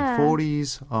 30s Yeah. and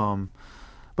 40s,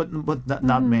 but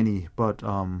not many. But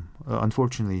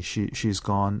unfortunately, she's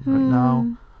gone right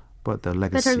now. But the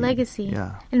legacy. But her legacy.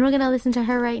 Yeah. And we're going to listen to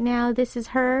her right now. This is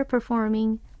her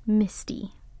performing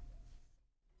Misty.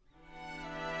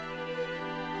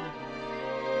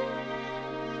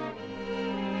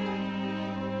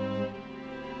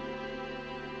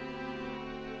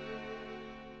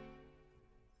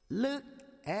 Look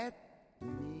at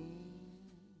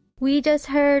We just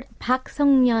heard Park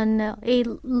Sung-yeon,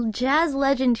 a jazz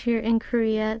legend here in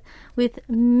Korea, with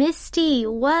Misty.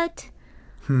 What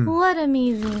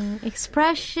amazing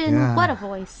expression. Yeah. What a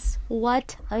voice.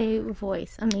 What a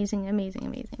voice. Amazing, amazing,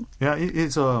 amazing. Yeah,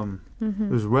 it's it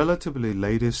was relatively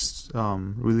latest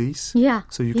release. Yeah.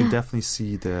 So you can definitely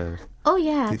see the Oh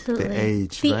yeah, the absolutely.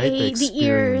 age, the right? The age, the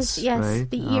ears, experience, yes, right?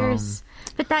 the ears.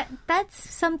 But that's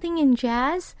something in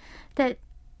jazz that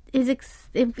is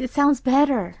it sounds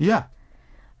better, yeah.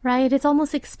 right? It's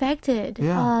almost expected.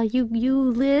 Yeah. You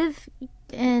live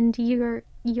and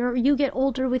you get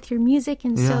older with your music,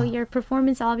 and so Yeah. your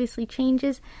performance obviously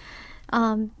changes.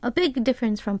 A big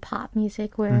difference from pop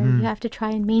music, where Mm-hmm. you have to try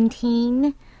and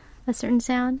maintain a certain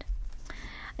sound.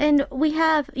 And we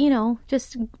have,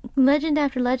 just legend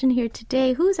after legend here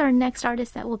today. Who's our next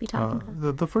artist that we'll be talking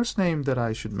about? The first name that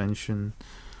I should mention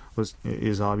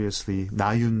is obviously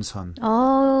Na Yun-sun.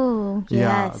 Oh,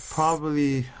 Yeah, yes.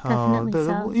 probably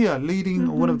Definitely so. leading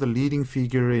one of the leading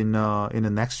figure in the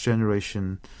next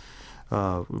generation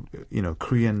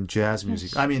Korean jazz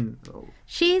music. I mean,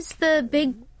 She's the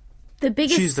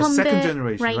biggest she's the 선배 second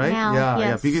generation, right? now. Yeah,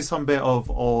 yes. biggest 선배 of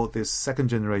all this second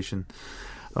generation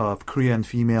of Korean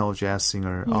female jazz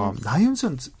singer. Yes. Na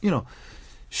Yun-sun,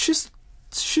 she's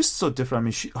so different. I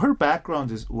mean, her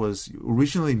background was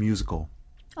originally musical.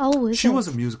 Oh, is She it? was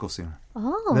a musical singer.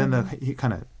 Oh. Then he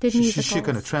kind of Did she musicals.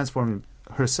 kind of transformed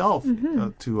herself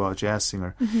to a jazz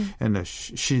singer, and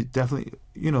she definitely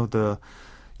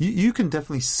you can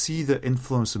definitely see the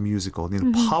influence of musical,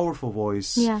 powerful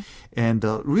voice, Yeah. and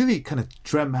really kind of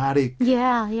dramatic,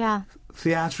 Yeah.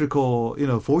 theatrical,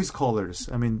 voice colors.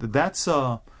 I mean, that's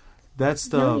the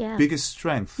Oh, yeah. biggest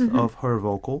strength of her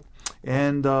vocal.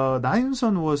 And Na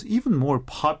Yun-sun was even more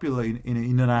popular in an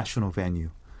international venue.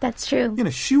 That's true.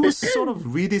 She was sort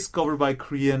of rediscovered by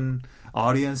Korean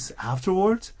audience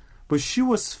afterwards, but she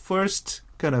was first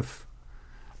kind of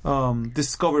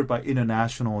discovered by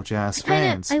international jazz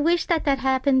fans. I wish that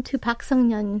happened to Park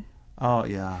Sung-yeon, Oh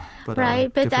yeah, but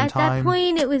right? But different at that time.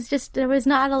 point, it was just there was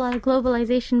not a lot of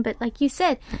globalization. But like you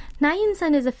said, Na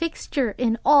Yun-sun is a fixture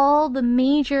in all the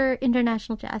major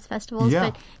international jazz festivals. Yeah.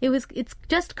 But it's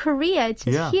just Korea. It's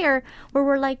just Yeah. here where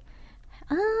we're like,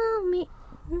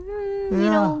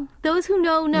 Yeah. those who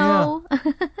know.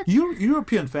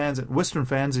 European fans and Western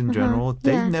fans in general,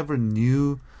 they yeah. never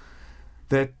knew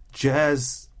that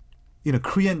jazz,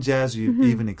 Korean jazz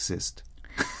even exist.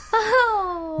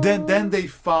 Oh. Then they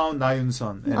found Na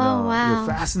Yun-sun and Oh, wow. you're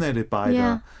fascinated by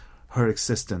Yeah. her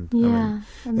existence. Yeah,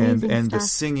 amazing and the stuff.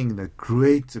 singing, the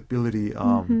great ability,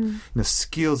 the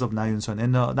skills of Na Yun-sun.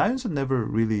 And Na Yun-sun never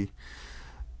really,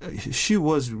 she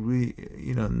was really,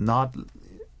 not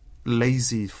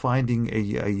lazy finding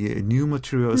a new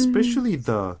material, especially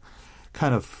the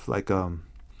kind of like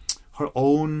her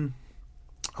own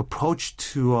approach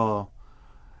to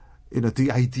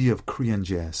the idea of Korean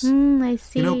jazz. I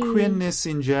see. Koreanness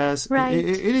in jazz, Right.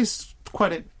 it is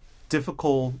quite a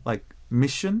difficult, like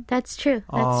mission. That's true.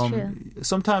 That's true.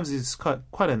 Sometimes it's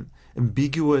quite an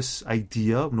ambiguous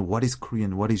idea. What is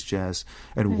Korean? What is jazz?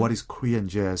 And what is Korean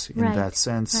jazz in that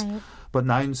sense? Right. But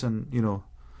Na Yoon-sun,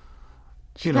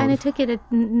 She kind of took it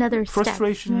another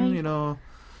frustration, step, right?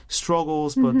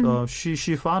 Struggles, but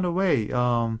she found a way.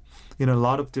 A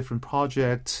lot of different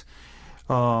projects.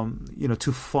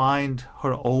 To find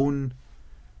her own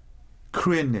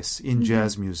Koreanness in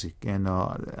jazz music, and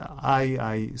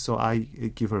I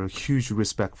give her a huge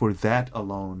respect for that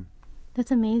alone.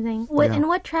 That's amazing. And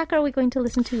what track are we going to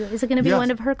listen to? Is it going to be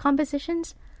one of her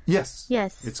compositions? Yes.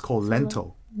 Yes. It's called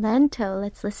Lento. Lento.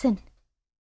 Let's listen.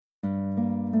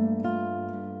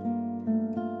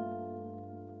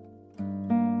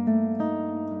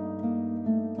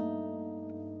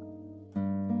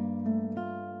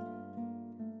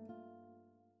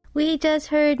 We just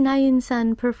heard Na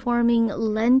Yoon-sun performing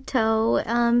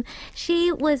Lento.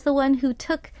 She was the one who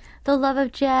took the love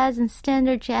of jazz and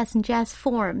standard jazz and jazz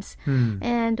forms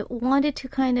and wanted to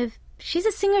she's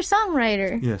a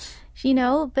singer-songwriter. Yes.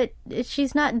 But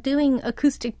she's not doing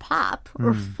acoustic pop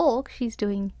or folk. She's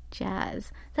doing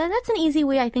jazz. That's an easy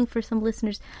way, I think, for some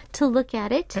listeners to look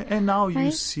at it. And now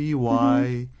you see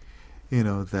why,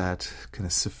 that kind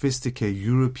of sophisticated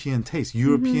European taste,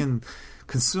 European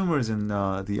consumers and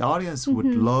the audience would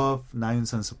love Na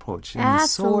Yoon-sun's approach. And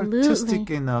Absolutely. It's so artistic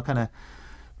and kind of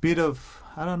bit of,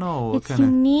 I don't know. It's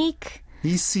unique.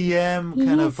 ECM Yeah,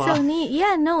 kind of it's so neat.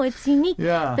 Yeah, no, it's unique.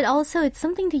 Yeah. But also it's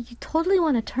something that you totally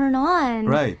want to turn on.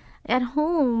 Right. At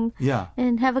home. Yeah.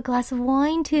 And have a glass of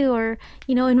wine too, or,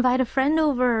 invite a friend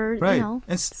over. Right.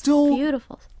 And still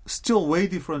beautiful. Still way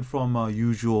different from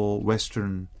usual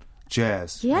Western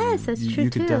jazz. Yes, that's true You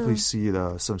too. could definitely see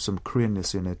some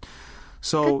Koreanness in it.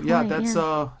 So Good yeah, point, that's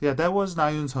that was Na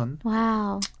Yoon-sun.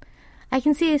 Wow. I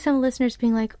can see some listeners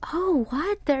being like, "Oh,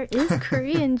 what? There is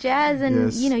Korean jazz," and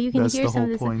Yes, you can that's hear the some whole of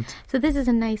this. point. So this is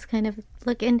a nice kind of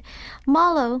look. And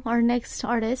Malo, our next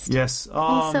artist, Yes,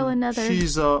 also another.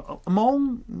 She's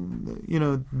among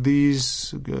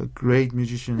these great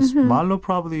musicians. Malo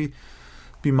probably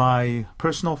be my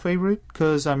personal favorite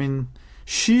because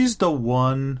she's the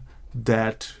one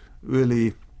that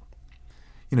really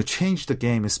changed the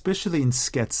game, especially in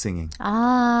scat singing.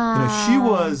 She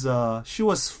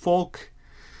was folk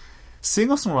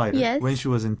singer-songwriter when she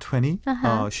was in 20.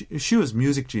 She was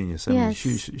music genius.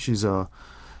 She's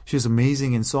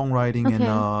amazing in songwriting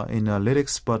and in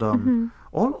lyrics. But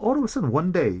all of a sudden,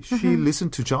 one day, she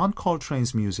listened to John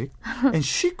Coltrane's music, and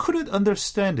she couldn't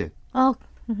understand it. Oh.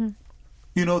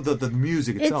 The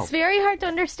music itself. It's very hard to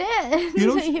understand.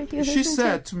 She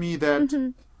said to me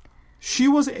that she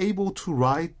was able to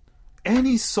write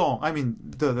any song.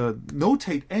 The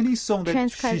notate any song that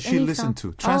she listened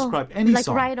to. Transcribe any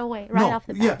song. Right away, off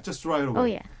the bat. Yeah, just right away. Oh,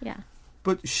 yeah.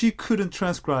 But she couldn't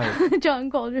transcribe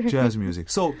John Coltrane jazz music.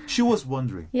 So she was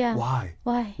wondering, why?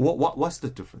 Why? What's the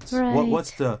difference? Right.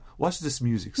 What's this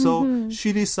music? So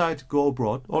she decided to go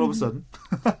abroad all of a sudden.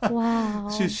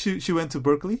 Wow. She went to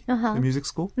Berkeley, the music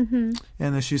school, and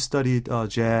then she studied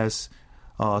jazz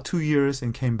 2 years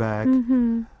and came back.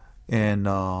 And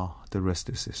the rest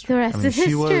is history. The rest is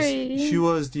history. She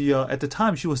was the at the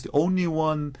time she was the only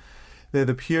one that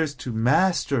appears to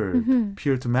master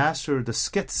the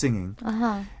scat singing.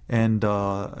 And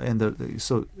the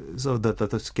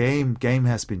game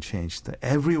has been changed.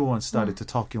 Everyone started to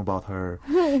talking about her.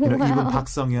 Even Park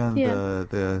Sung-yeon,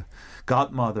 the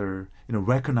godmother,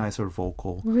 recognized her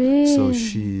vocal. Really? So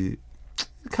she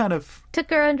kind of took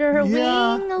her under her wing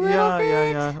a little bit.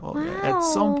 Yeah. Wow. At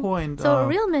some point, so a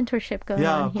real mentorship going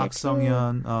on here. Park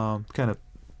Sung-yeon kind of,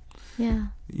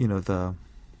 the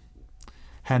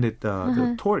handed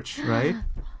the torch, right?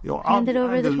 Handed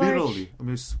over the torch. Literally,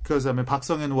 because Park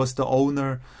Sung-yeon was the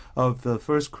owner of the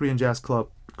first Korean jazz club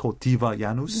called Diva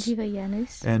Janus.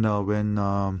 And when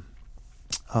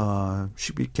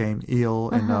she became ill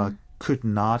and could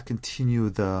not continue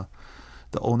the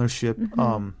ownership.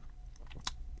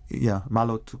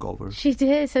 Malo took over. She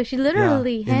did. So she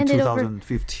literally handed over. In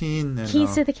 2015. And,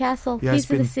 keys to the castle. Keys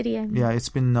to the city. Yeah, it's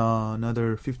been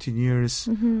another 15 years.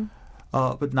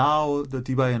 But now the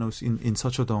Diva Janus in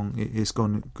Seochodong is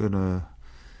going to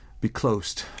be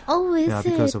closed. Oh, is it?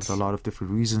 Because of a lot of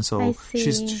different reasons. So I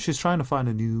see. she's trying to find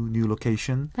a new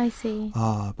location. I see.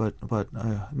 But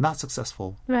not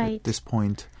successful at this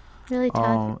point. Really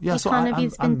tough.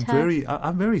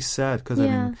 I'm very sad because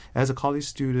as a college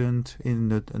student in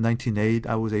 1998,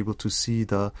 I was able to see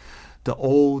the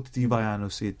old Diva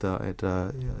Janus at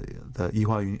the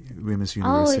Ewha Women's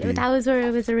University. Oh, that was where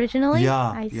it was originally?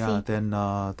 I see. Then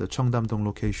the Cheongdam-dong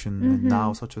location and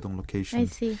now Seochodong location. I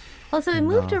see. Also, it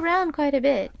moved around quite a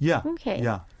bit. Yeah. Okay.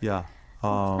 Yeah.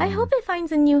 I hope it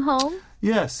finds a new home.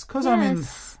 Yes, because I mean,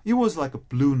 Yes. it was like a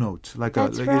blue note,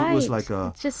 That's it right. was like a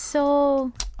It's just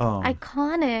so um,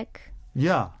 iconic.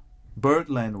 yeah,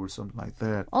 Birdland or something like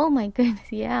that. Oh my goodness,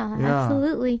 yeah, Yeah.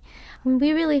 absolutely. I mean,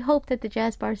 we really hope that the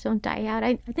jazz bars don't die out.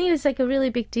 I think it was like a really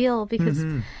big deal because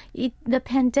the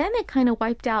pandemic kind of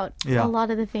wiped out Yeah. a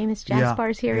lot of the famous jazz Yeah,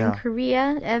 bars here in yeah.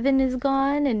 Korea. Evan is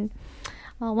gone, and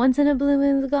Once in a Blue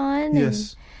Moon's gone.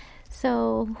 Yes, And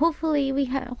so hopefully we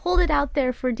hold it out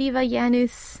there for Diva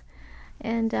Janus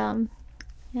and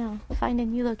find a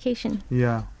new location.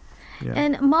 yeah, yeah.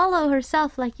 And Malo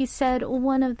herself, like you said,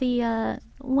 one of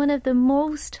the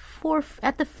most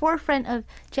at the forefront of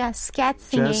jazz scat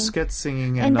singing. Jazz scat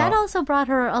singing, And that also brought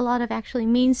her a lot of actually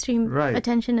mainstream Right.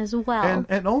 attention as well.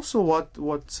 and also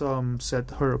what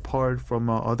set her apart from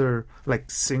other like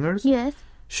singers. Yes.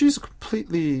 She's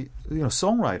completely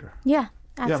songwriter. Yeah.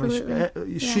 Yeah,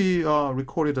 Absolutely. she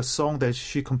recorded a song that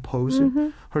she composed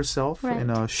herself, Right.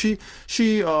 and she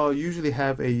usually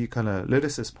have a kind of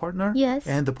lyricist partner. Yes.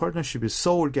 and the partnership is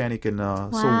so organic and so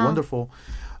Wow. wonderful.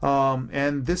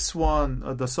 And this one,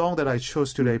 the song that I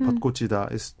chose today,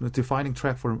 벚꽃이다, is the defining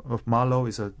track of Malo.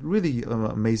 Is a really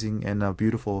amazing and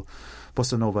beautiful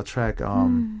bossa nova track.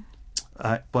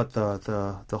 But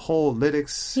the whole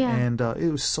lyrics Yeah. and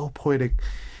it was so poetic.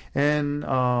 And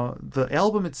the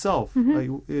album itself,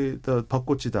 the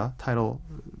벚꽃이다 title,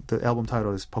 the album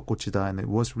title is 벚꽃이다, and it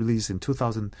was released in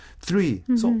 2003.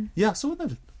 So so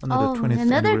another 20th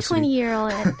another anniversary.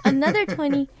 another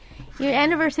 20-year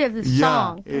anniversary of the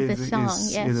song. it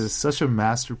is such a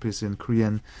masterpiece in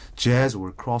Korean jazz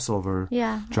or crossover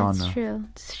genre. That's true.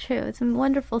 It's true. It's some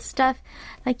wonderful stuff.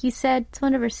 Like you said, it's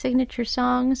one of her signature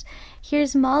songs.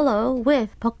 Here's Malo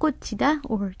with 벚꽃이다,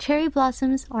 or Cherry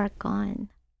Blossoms Are Gone.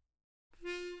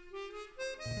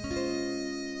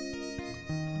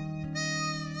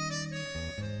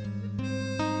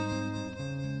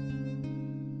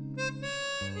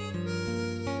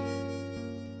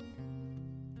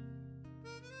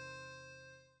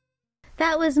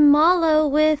 That was Malo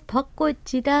with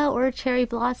벚꽃이다, or Cherry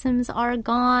Blossoms Are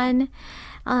Gone.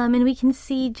 And we can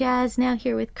see Jazz now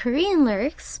here with Korean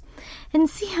lyrics and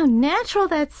see how natural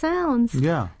that sounds.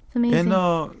 Yeah. It's amazing. And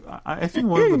I think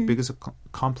one of the biggest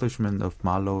accomplishment of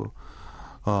Malo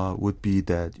would be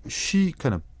that she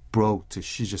kind of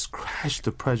she just crashed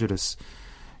the prejudice,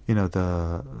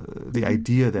 the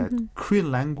idea that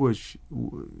Korean language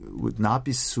would not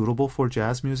be suitable for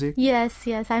jazz music. Yes,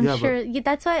 I'm Yeah, sure.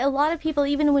 That's why a lot of people,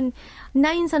 even when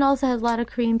Nainsan also has a lot of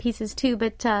Korean pieces too,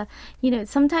 but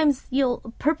sometimes you'll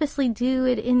purposely do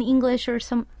it in English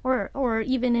or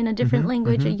even in a different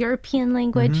language, a European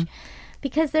language,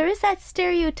 because there is that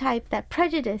stereotype, that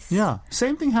prejudice. Yeah,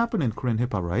 same thing happened in Korean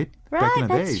hip hop, right? Back Right, in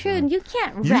the that's day. true. And you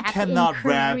can't You rap cannot in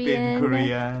rap Korean. in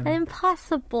Korean.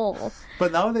 Impossible.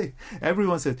 But now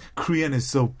everyone said Korean is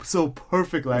so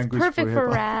perfect language Perfect for for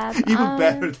hip-hop. rap. Even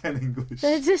better than English.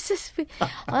 It's just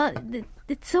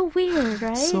it's so weird,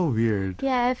 right? So weird.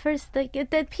 Yeah, at first,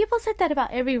 that people said that about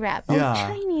every rap. Yeah. Oh,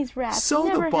 Chinese rap. So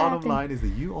never the bottom happened. line is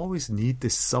that you always need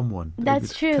this someone.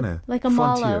 That's true. Kinda Like a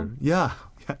frontier. Malo. Yeah.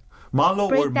 Malo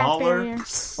Break or that Mahler. barrier.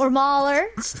 Or Mahler.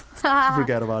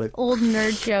 Forget about it. Old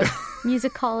nerd joke.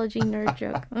 Musicology nerd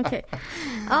joke. Okay.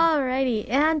 Alrighty.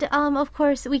 And, of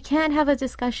course, we can't have a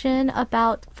discussion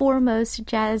about foremost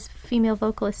jazz female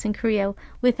vocalists in Korea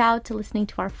without listening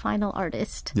to our final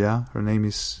artist. Yeah, her name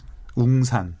is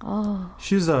Ungsan. Oh.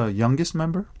 She's the youngest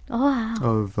member Oh, wow.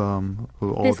 of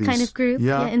all This these. kind of group.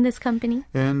 Yeah. In this company.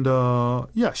 And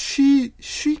she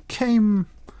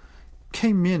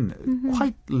came in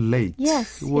quite late.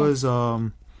 Yes, It was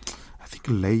I think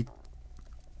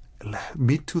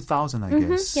mid 2000, I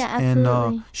guess. Yeah, And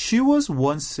absolutely. she was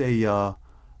once a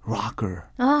rocker.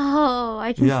 Oh,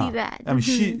 I can see that. I mean,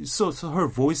 she so her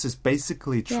voice is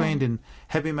basically trained in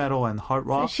heavy metal and hard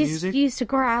rock She's music, used to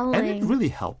growling. and it really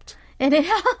helped. And it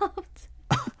helped.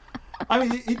 I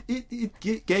mean,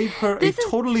 it gave her This a is-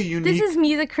 totally unique. This is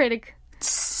music critic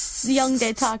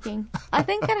Youngdae talking. I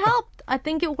think it helped. I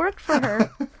think it worked for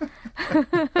her.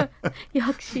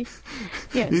 역시.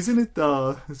 Yes. Isn't it?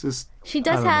 It's just She I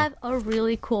does don't know. have a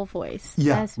really cool voice.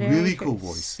 Yeah, That's very really true. cool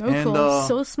voice. So And, cool.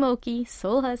 So smoky.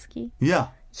 So husky. Yeah.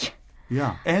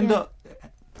 And Yeah.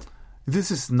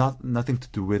 this is nothing to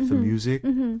do with the music,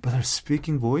 but her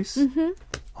speaking voice.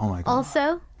 Oh my god.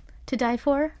 Also, To Die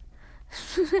For.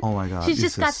 Oh my god. She's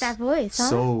this just got is that voice, huh?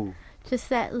 So Just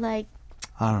that, like,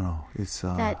 I don't know. It's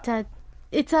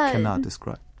it's a... cannot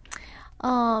describe.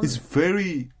 It's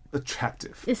very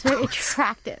attractive. It's very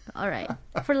attractive. All right.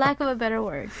 For lack of a better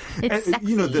word. It's And, sexy.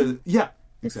 you know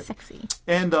It's Exactly. sexy.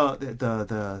 And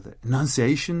the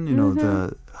enunciation, you know,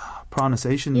 the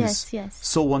pronunciation Yes, is yes.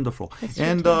 so wonderful. That's true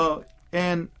And too.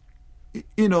 and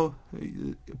you know,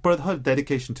 but her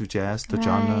dedication to jazz, the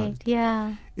genre, Right,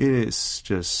 yeah. it is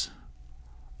just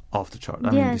off the chart.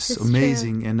 I mean, Yes, it's it's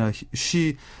amazing. And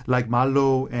she, like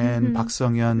Marlo and Park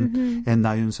Sung-hyun and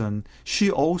Na Yun-sun,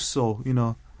 she also, you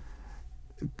know,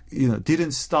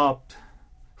 didn't stop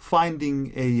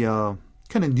finding a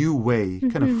kind of new way,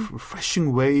 kind of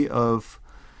refreshing way of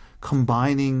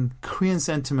combining Korean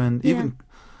sentiment, even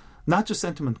not just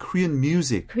sentiment, Korean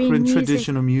music, Korean music,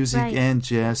 traditional music right. and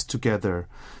jazz together.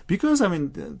 Because, I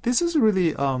mean, this is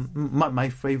really my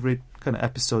favorite kind of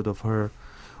episode of her.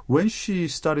 When she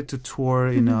started to tour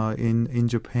in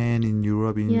Japan, in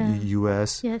Europe, in the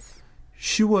US, Yes.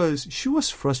 she was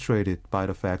frustrated by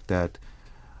the fact that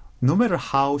no matter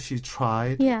how she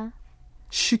tried, Yeah.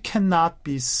 she cannot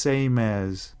be same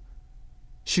as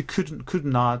she could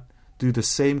not do the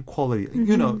same quality.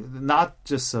 You know, not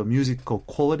just a musical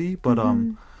quality, but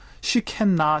she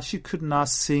could not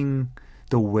sing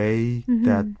the way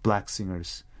that black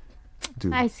singers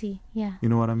do. I see. Yeah. You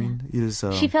know what I mean? It is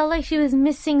She felt like she was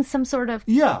missing some sort of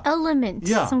element,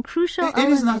 Yeah. some crucial It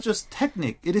element. is not just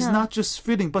technique. It is not just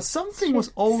fitting, but something was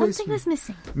always Something was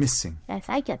missing. missing. Yes,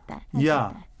 I get that. I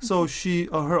Yeah. get that. So she,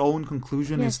 her own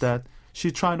conclusion Yes. is that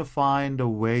she's trying to find a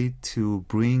way to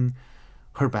bring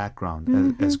her background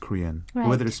as Korean, Right.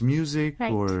 whether it's music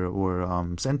Right. or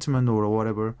sentiment or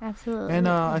whatever. Absolutely. And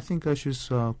I think she's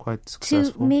quite to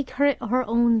successful. make her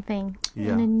own thing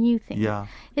Yeah. and a new thing. Yeah.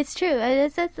 It's true.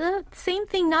 It's the same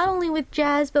thing not only with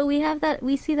jazz, but we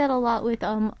see that a lot with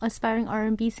aspiring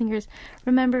R&B singers.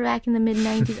 Remember back in the mid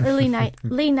 90s,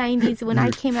 late 90s when I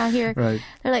came out here, Right.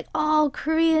 they're like, "Oh,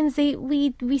 Koreans,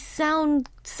 we sound,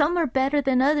 some are better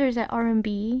than others at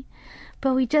R&B,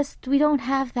 but we don't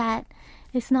have that.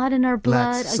 It's not in our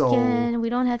Black blood soul. again. We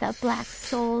don't have that black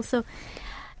soul." So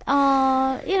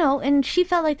and she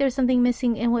felt like there was something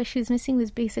missing, and what she was missing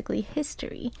was basically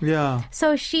history. Yeah.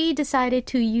 So she decided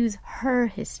to use her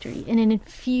history and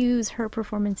infuse her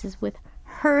performances with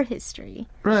her history.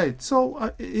 Right.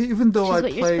 So even though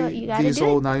Which is I what you're play you gotta these do.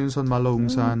 old Na Yun-sun, Malo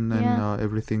Ung-san and yeah.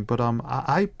 everything, but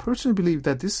I personally believe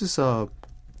that this is a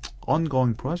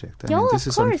ongoing project. I Oh, mean, of this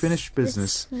is course. unfinished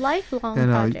business. It's lifelong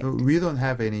And project. we don't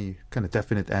have any kind of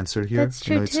definite answer here. That's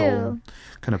true, it's all too.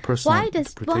 kind of personal Why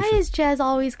interpretation. is jazz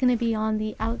always going to be on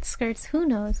the outskirts? Who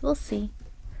knows? We'll see.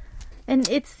 And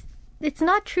it's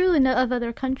not true of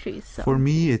other countries. So. For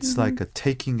me, it's like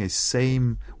taking a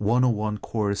same 101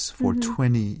 course for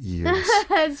 20 years.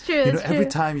 That's true. You know, that's every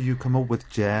true. time you come up with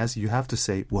jazz, you have to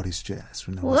say, what is jazz?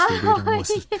 You know, what's the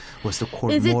rhythm? What's the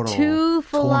chord Is it model? too tonal?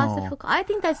 philosophical? I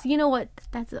think that's, you know what,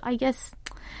 that's, I guess,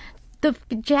 the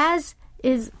jazz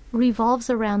revolves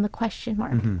around the question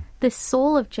mark. The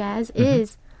soul of jazz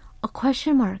is a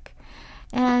question mark.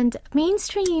 And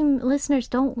mainstream listeners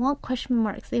don't want question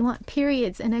marks. They want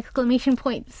periods and exclamation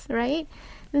points, right?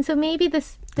 And so maybe the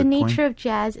Good nature point. of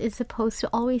jazz is supposed to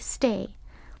always stay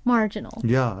marginal.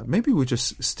 Yeah, maybe we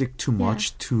just stick too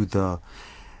much to the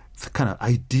kind of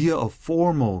idea of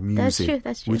formal music,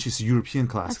 that's true. which is European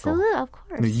classical. Absolutely, of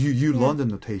course. You London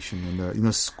notation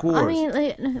and scores. I mean,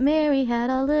 like, Mary had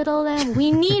a little lamb.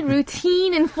 We need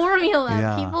routine and formula.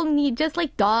 Yeah. People need, just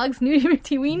like dogs need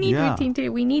routine. We need Yeah. routine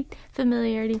too. We need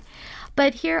familiarity.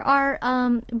 But here are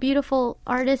beautiful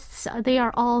artists. They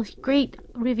are all great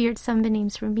revered samba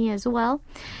names for me as well.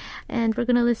 And we're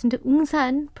going to listen to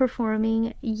Ung-san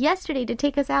performing Yesterday to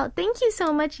take us out. Thank you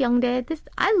so much, Youngdae.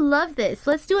 I love this.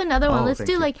 Let's do another one. Oh, Let's thank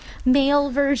do you. like male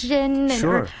version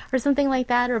Sure. or something like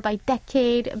that, or by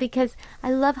decade, because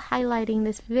I love highlighting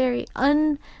this very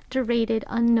underrated,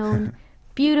 unknown,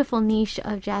 beautiful niche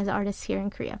of jazz artists here in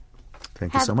Korea.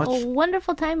 Thank you Have so much. a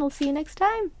wonderful time. We'll see you next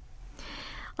time.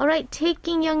 All right,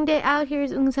 taking Youngdae out,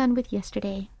 here's Ung-san with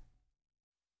Yesterday.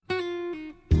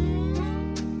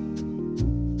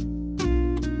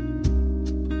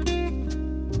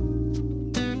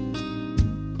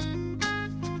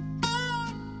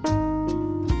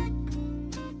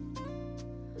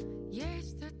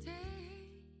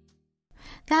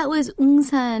 That was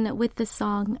Ung-san with the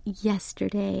song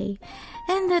Yesterday.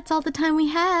 And that's all the time we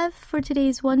have for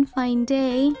today's One Fine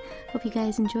Day. Hope you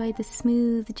guys enjoyed the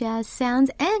smooth jazz sounds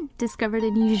and discovered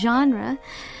a new genre.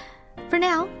 For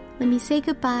now, let me say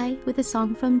goodbye with a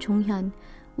song from Jonghyun.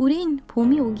 우린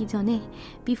봄이 오기 전에,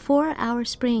 before our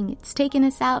spring. It's taking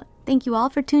us out. Thank you all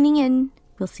for tuning in.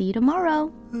 We'll see you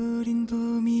tomorrow. 우린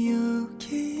봄이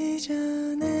오기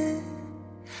전에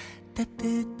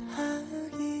따뜻한